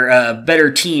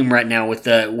better team right now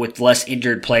with less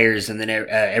injured players and then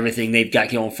everything they've got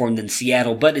going for them than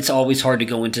Seattle. But it's always hard to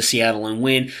go into Seattle and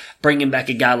win. Bringing back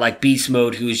a guy like Beast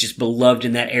Mode, who is just beloved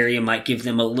in that area, might give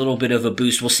them a little bit of a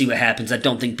boost. We'll see what happens. I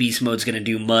don't think Beast Mode's going to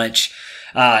do much.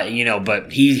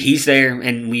 But he's there,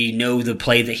 and we know the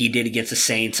play that he did against the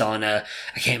Saints on, I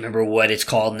can't remember what it's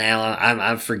called now.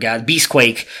 I forgot.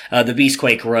 Beastquake, the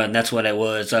Beastquake run. That's what it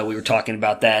was. We were talking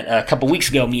about that a couple weeks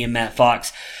ago, me and Matt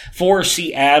Fox. For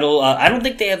Seattle, I don't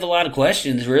think they have a lot of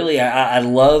questions, really. I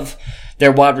love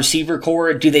their wide receiver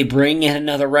core. Do they bring in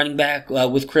another running back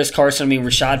with Chris Carson? I mean,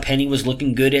 Rashad Penny was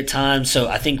looking good at times, so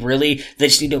I think really they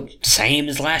just need to, same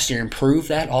as last year, improve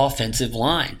that offensive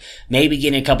line. Maybe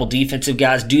getting a couple defensive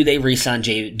guys. Do they re-sign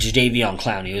Jadeveon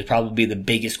Clowney? It would probably be the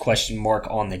biggest question mark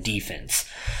on the defense.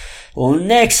 Well,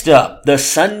 next up, the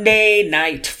Sunday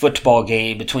night football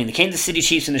game between the Kansas City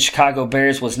Chiefs and the Chicago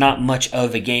Bears was not much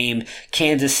of a game.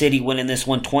 Kansas City winning this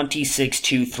one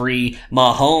 26-3.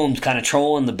 Mahomes kind of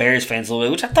trolling the Bears fans a little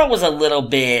bit, which I thought was a little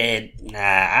bit,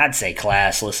 I'd say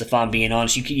classless, if I'm being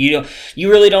honest. You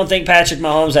really don't think Patrick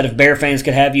Mahomes, that if Bear fans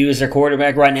could have you as their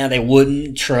quarterback right now, they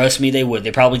wouldn't? Trust me, they would.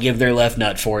 They'd probably give their left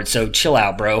nut for it, so chill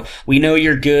out, bro. We know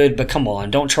you're good, but come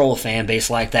on, don't troll a fan base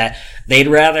like that. They'd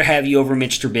rather have you over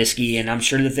Mitch Trubisky, and I'm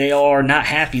sure that they are not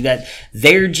happy that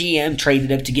their GM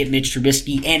traded up to get Mitch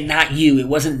Trubisky and not you. It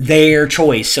wasn't their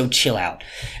choice, so chill out.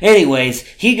 Anyways,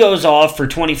 he goes off for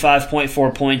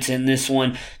 25.4 points in this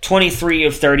one, 23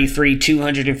 of 33,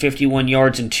 251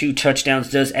 yards and 2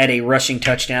 touchdowns, does add a rushing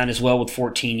touchdown as well with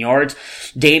 14 yards.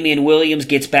 Damian Williams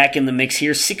gets back in the mix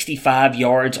here, 65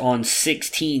 yards on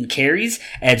 16 carries,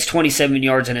 adds 27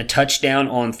 yards and a touchdown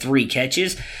on 3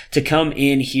 catches to come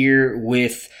in here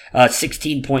with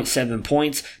 16.7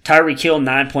 points. Tyreek Hill,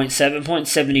 9.7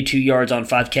 points, 72 yards on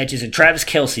 5 catches. And Travis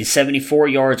Kelce, 74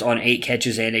 yards on 8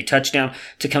 catches and a touchdown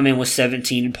to come in with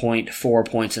 17.4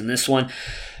 points in this one.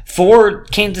 For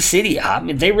Kansas City, I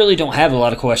mean, they really don't have a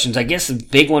lot of questions. I guess the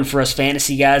big one for us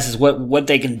fantasy guys is what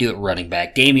they can do at running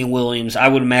back. Damian Williams, I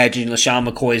would imagine LaShawn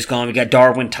McCoy's gone. We got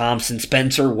Darwin Thompson,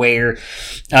 Spencer Ware,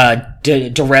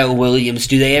 Darrell Williams.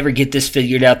 Do they ever get this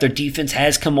figured out? Their defense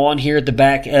has come on here at the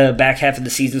back half of the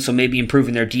season, so maybe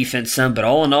improving their defense some. But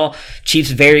all in all,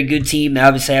 Chiefs, very good team. They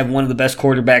obviously have one of the best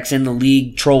quarterbacks in the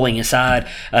league, trolling aside.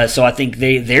 So I think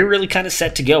they're really kind of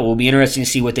set to go. Will be interesting to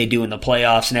see what they do in the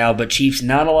playoffs now. But Chiefs,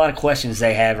 not a lot of questions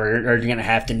they have are going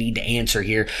to need to answer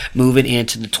here moving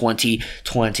into the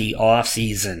 2020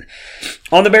 offseason.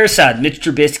 On the Bears side, Mitch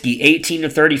Trubisky, 18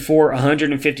 of 34,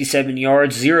 157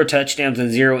 yards, 0 touchdowns and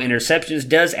 0 interceptions,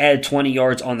 does add 20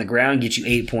 yards on the ground, get you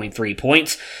 8.3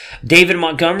 points. David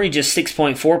Montgomery, just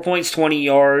 6.4 points,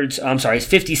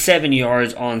 57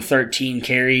 yards on 13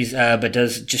 carries, but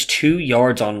does just 2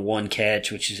 yards on 1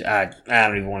 catch, which is, I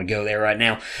don't even want to go there right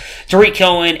now. Tariq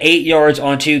Cohen, 8 yards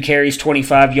on 2 carries,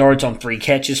 25 yards on 3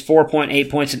 catches, 4.8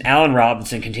 points, and Allen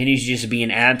Robinson continues to just be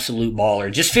an absolute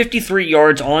baller. Just 53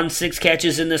 yards on 6 catches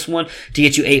in this one to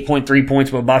get you 8.3 points,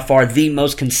 but by far the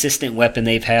most consistent weapon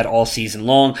they've had all season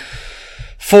long.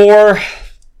 For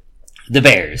the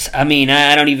Bears. I mean,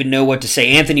 I don't even know what to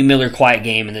say. Anthony Miller, quiet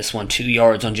game in this one, 2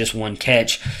 yards on just 1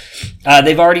 catch.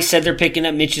 They've already said they're picking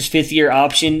up Mitch's 5th-year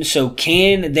option, so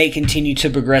can they continue to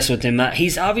progress with him?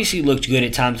 He's obviously looked good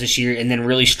at times this year and then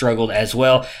really struggled as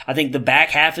well. I think the back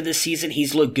half of this season,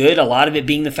 he's looked good, a lot of it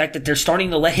being the fact that they're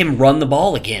starting to let him run the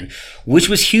ball again, which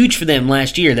was huge for them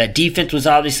last year. That defense was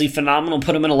obviously phenomenal,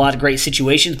 put him in a lot of great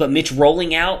situations, but Mitch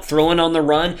rolling out, throwing on the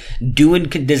run, doing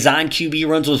design QB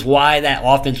runs was why that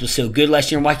offense was so good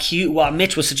last year and why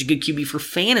Mitch was such a good QB for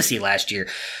fantasy last year.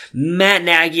 Matt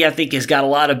Nagy, I think, has got a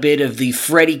lot of bit of the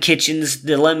Freddie Kitchens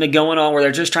dilemma going on where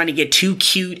they're just trying to get too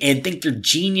cute and think they're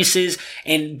geniuses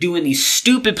and doing these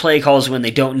stupid play calls when they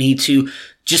don't need to.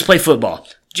 Just play football.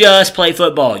 Just play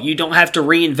football. You don't have to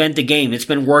reinvent the game. It's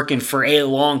been working for a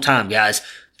long time, guys.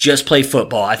 Just play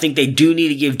football. I think they do need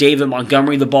to give David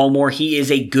Montgomery the ball more. He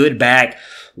is a good back.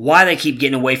 Why they keep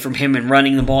getting away from him and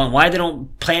running the ball and why they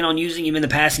don't plan on using him in the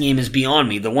passing game is beyond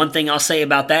me. The one thing I'll say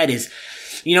about that is,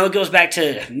 it goes back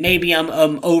to maybe I'm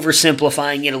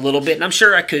oversimplifying it a little bit, and I'm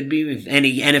sure I could be if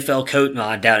any NFL coach. No,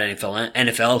 I doubt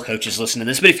NFL coaches listen to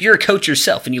this, but if you're a coach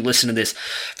yourself and you listen to this,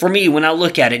 for me, when I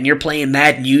look at it and you're playing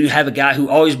Madden, you have a guy who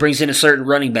always brings in a certain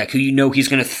running back who he's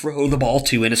going to throw the ball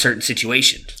to in a certain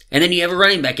situation. And then you have a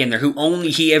running back in there who only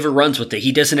he ever runs with it.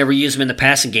 He doesn't ever use them in the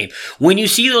passing game. When you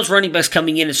see those running backs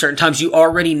coming in at certain times, you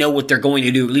already know what they're going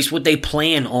to do, at least what they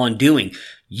plan on doing.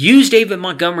 Use David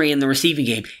Montgomery in the receiving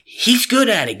game. He's good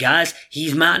at it, guys.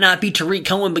 He might not be Tariq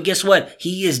Cohen, but guess what?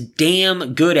 He is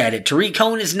damn good at it. Tariq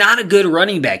Cohen is not a good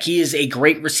running back. He is a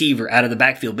great receiver out of the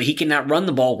backfield, but he cannot run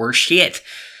the ball worth shit.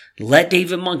 Let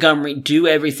David Montgomery do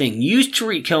everything. Use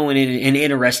Tariq Cohen in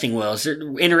interesting ways.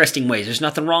 There's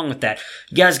nothing wrong with that.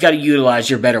 You guys got to utilize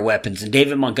your better weapons, and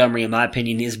David Montgomery, in my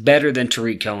opinion, is better than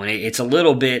Tariq Cohen. It's a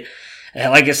little bit...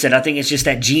 like I said, I think it's just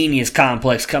that genius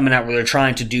complex coming out where they're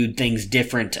trying to do things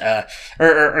different,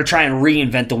 or try and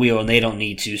reinvent the wheel, and they don't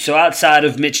need to. So outside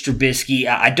of Mitch Trubisky,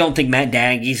 I don't think Matt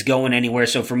Nagy's going anywhere.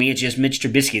 So for me, it's just Mitch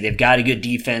Trubisky. They've got a good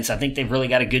defense. I think they've really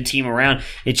got a good team around.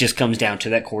 It just comes down to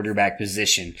that quarterback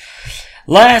position.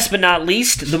 Last but not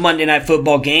least, the Monday Night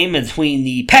Football game between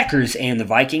the Packers and the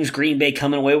Vikings. Green Bay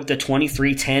coming away with a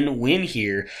 23-10 win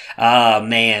here.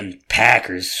 Man,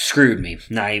 Packers screwed me.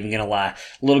 Not even going to lie.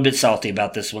 A little bit salty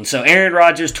about this one. So Aaron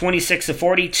Rodgers, 26 of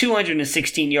 40,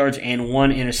 216 yards and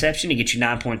 1 interception to get you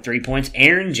 9.3 points.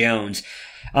 Aaron Jones,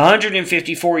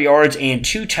 154 yards and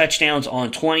 2 touchdowns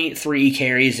on 23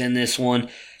 carries in this one.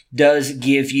 Does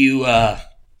give you...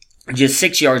 just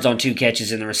 6 yards on 2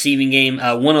 catches in the receiving game.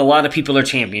 Won a lot of people their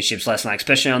championships last night,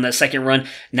 especially on that second run.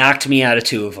 Knocked me out of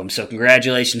 2 of them. So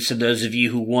congratulations to those of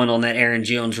you who won on that Aaron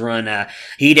Jones run.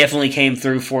 He definitely came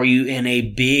through for you in a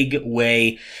big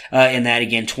way in that,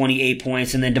 again, 28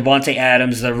 points. And then Devontae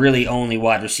Adams, the really only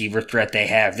wide receiver threat they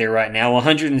have there right now.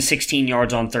 116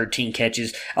 yards on 13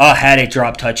 catches. Had a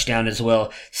drop touchdown as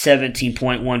well.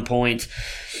 17.1 points.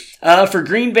 For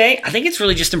Green Bay, I think it's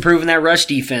really just improving that rush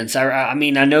defense. I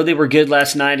mean, I know they were good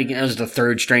last night. It was the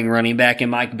third string running back in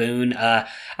Mike Boone.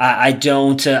 I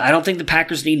don't think the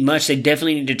Packers need much. They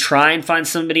definitely need to try and find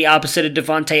somebody opposite of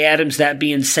Devontae Adams. That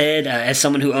being said, as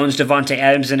someone who owns Devontae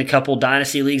Adams in a couple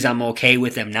dynasty leagues, I'm okay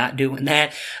with them not doing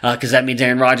that, because that means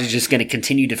Aaron Rodgers is just going to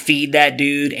continue to feed that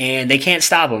dude, and they can't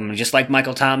stop him. Just like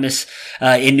Michael Thomas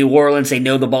in New Orleans, they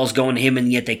know the ball's going to him,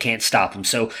 and yet they can't stop him.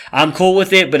 So I'm cool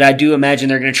with it, but I do imagine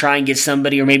they're going to try and get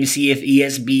somebody, or maybe see if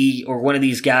ESB or one of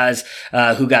these guys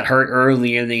who got hurt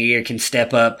earlier in the year can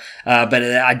step up. But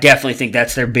I definitely think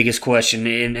that's their biggest question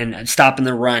in stopping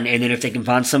the run, and then if they can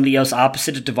find somebody else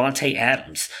opposite of Devontae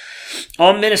Adams.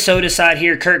 On Minnesota side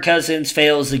here, Kirk Cousins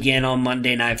fails again on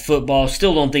Monday Night Football.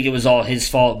 Still don't think it was all his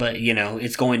fault, but,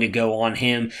 it's going to go on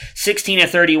him. 16 of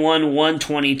 31,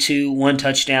 122, 1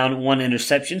 touchdown, 1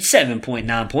 interception,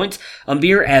 7.9 points.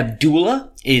 Amir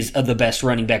Abdullah is the best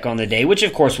running back on the day, which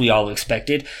of course we all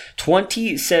expected.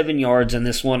 27 yards in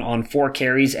this one on 4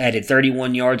 carries, added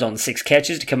 31 yards on 6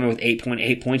 catches to come in with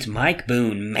 8.8 points. Mike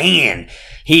Boone, man,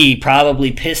 he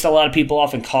probably pissed a lot of people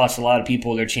off and cost a lot of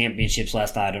people their championships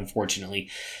last night, unfortunately.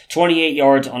 28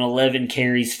 yards on 11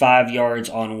 carries, 5 yards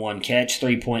on 1 catch,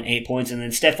 3.8 points. And then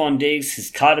Stephon Diggs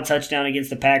has caught a touchdown against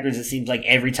the Packers, it seems like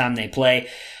every time they play.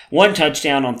 1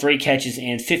 touchdown on 3 catches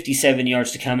and 57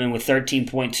 yards to come in with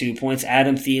 13.2 points.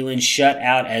 Adam Thielen shut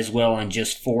out as well on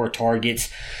just 4 targets.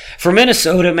 For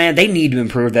Minnesota, man, they need to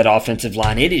improve that offensive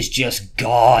line. It is just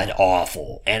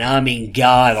god-awful. And I mean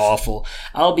god-awful.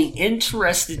 I'll be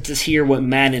interested to hear what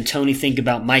Matt and Tony think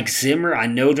about Mike Zimmer. I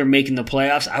know they're making the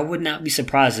playoffs. I would not be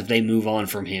surprised if they move on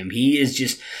from him. He is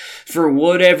just, for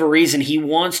whatever reason, he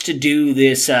wants to do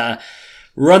this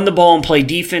run the ball and play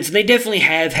defense. And they definitely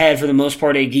have had, for the most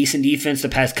part, a decent defense the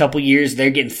past couple years. They're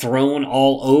getting thrown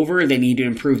all over. They need to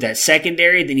improve that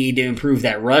secondary. They need to improve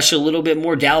that rush a little bit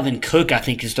more. Dalvin Cook, I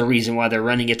think, is the reason why their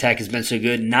running attack has been so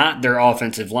good, not their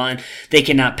offensive line. They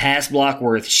cannot pass block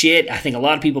worth shit. I think a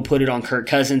lot of people put it on Kirk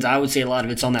Cousins. I would say a lot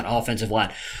of it's on that offensive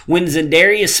line. When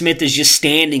Za'Darius Smith is just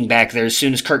standing back there as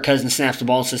soon as Kirk Cousins snaps the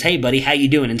ball and says, "Hey, buddy, how you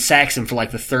doing?" and sacks him for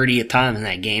like the 30th time in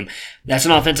that game, that's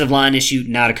an offensive line issue,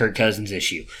 not a Kirk Cousins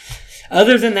issue.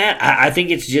 Other than that, I think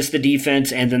it's just the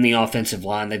defense and then the offensive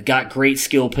line. They've got great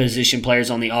skill position players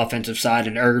on the offensive side,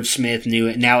 and Irv Smith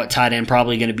now at tight end,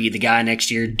 probably going to be the guy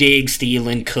next year. Diggs,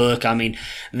 Thielen, Cook. I mean,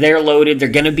 they're loaded. They're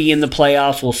going to be in the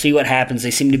playoffs. We'll see what happens.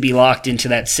 They seem to be locked into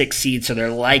that 6th seed, so they're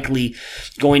likely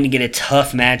going to get a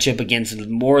tough matchup against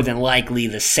more than likely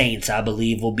the Saints, I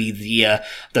believe, will be the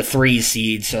 3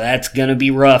 seed. So that's going to be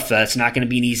rough. It's not going to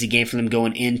be an easy game for them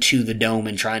going into the Dome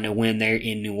and trying to win there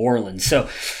in New Orleans. So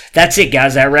that's it,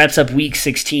 guys. That wraps up Week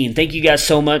 16. Thank you guys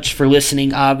so much for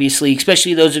listening, obviously,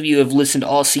 especially those of you who have listened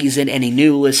all season. Any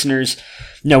new listeners,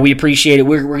 no, we appreciate it.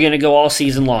 We're going to go all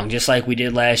season long, just like we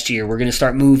did last year. We're going to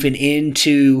start moving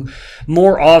into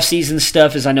more off-season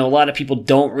stuff, as I know a lot of people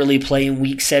don't really play in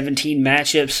Week 17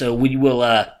 matchups, so we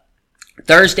will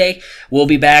Thursday, we'll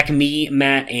be back, me,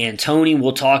 Matt, and Tony.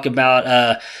 We'll talk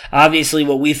about, obviously,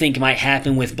 what we think might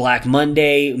happen with Black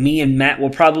Monday. Me and Matt will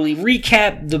probably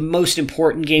recap the most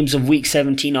important games of Week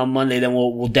 17 on Monday. Then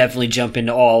we'll definitely jump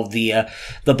into all the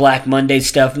Black Monday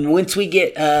stuff. And once we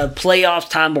get playoff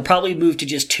time, we'll probably move to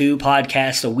just 2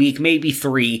 podcasts a week, maybe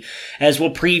 3, as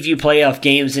we'll preview playoff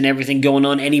games and everything going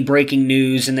on, any breaking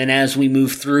news. And then as we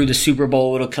move through the Super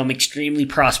Bowl, it'll come extremely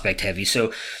prospect heavy. So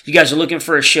if you guys are looking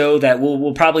for a show that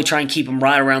we'll probably try and keep them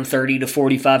right around 30 to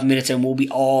 45 minutes, and we'll be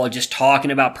all just talking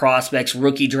about prospects,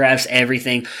 rookie drafts,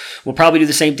 everything. We'll probably do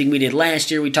the same thing we did last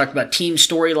year. We talked about team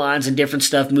storylines and different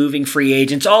stuff, moving free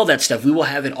agents, all that stuff. We will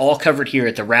have it all covered here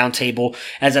at the Roundtable.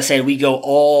 As I said, we go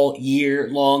all year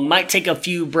long. Might take a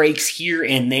few breaks here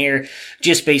and there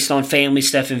just based on family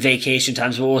stuff and vacation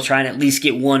times, but we'll try and at least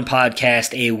get one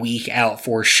podcast a week out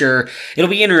for sure. It'll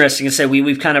be interesting. I said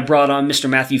we've kind of brought on Mr.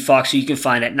 Matthew Fox, who you can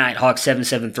find at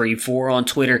Nighthawk7734 on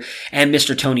Twitter, and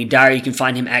Mr. Tony Dyer. You can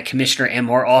find him at Commissioner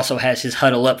MR. Also has his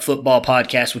Huddle Up Football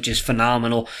podcast, which is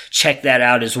phenomenal. Check that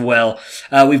out as well.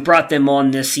 We've brought them on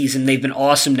this season. They've been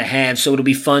awesome to have, so it'll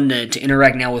be fun to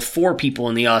interact now with 4 people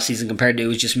in the off season compared to it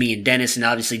was just me and Dennis. And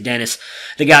obviously Dennis,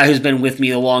 the guy who's been with me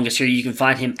the longest here, you can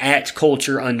find him at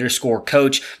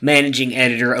Culture_Coach, managing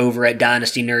editor over at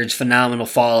Dynasty Nerds. Phenomenal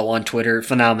follow on Twitter.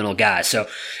 Phenomenal guy. So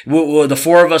the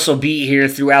 4 of us will be here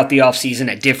throughout the off season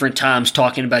at different times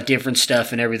talking about different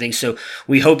stuff and everything. So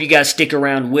we hope you guys stick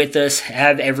around with us.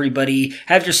 Have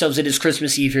yourselves, it is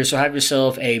Christmas Eve here, so have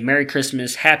yourself a Merry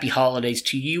Christmas, Happy Holidays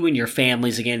to you and your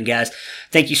families. Again, guys,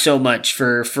 thank you so much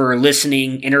for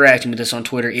listening, interacting with us on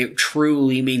Twitter. It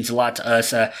truly means a lot to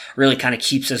us. Really kind of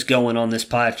keeps us going on this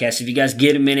podcast. If you guys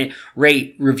get a minute,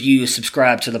 rate, review,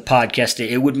 subscribe to the podcast.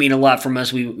 It would mean a lot from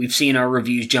us. We've seen our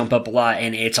reviews jump up a lot,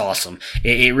 and it's awesome.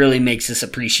 It really makes us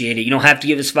appreciate it. You don't have to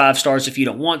give us 5 stars if you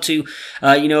don't want to.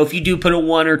 If you do put a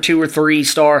 1 or 2 or 3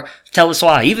 star, tell us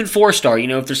why. Even 4 star,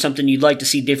 if there's something you'd like to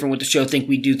see different with the show, think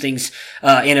we do things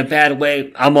in a bad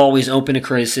way, I'm always open to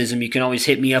criticism. You can always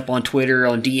hit me up on Twitter,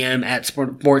 on DM at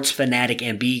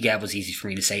SportsFanaticMB. That was easy for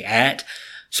me to say, at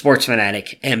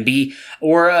SportsFanaticMB,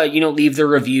 or leave the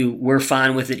review. We're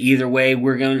fine with it either way. I'm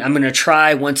going to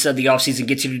try, once the offseason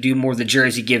gets you, to do more of the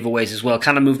jersey giveaways as well.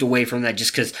 Kind of moved away from that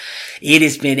just because it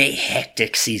has been a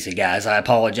hectic season, guys. I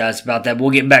apologize about that. We'll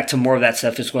get back to more of that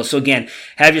stuff as well. So again,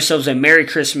 have yourselves a Merry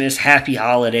Christmas, Happy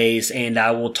Holidays, and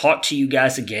I will talk to you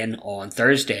guys again on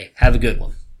Thursday. Have a good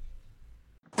one.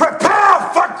 Prepare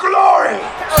for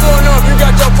glory!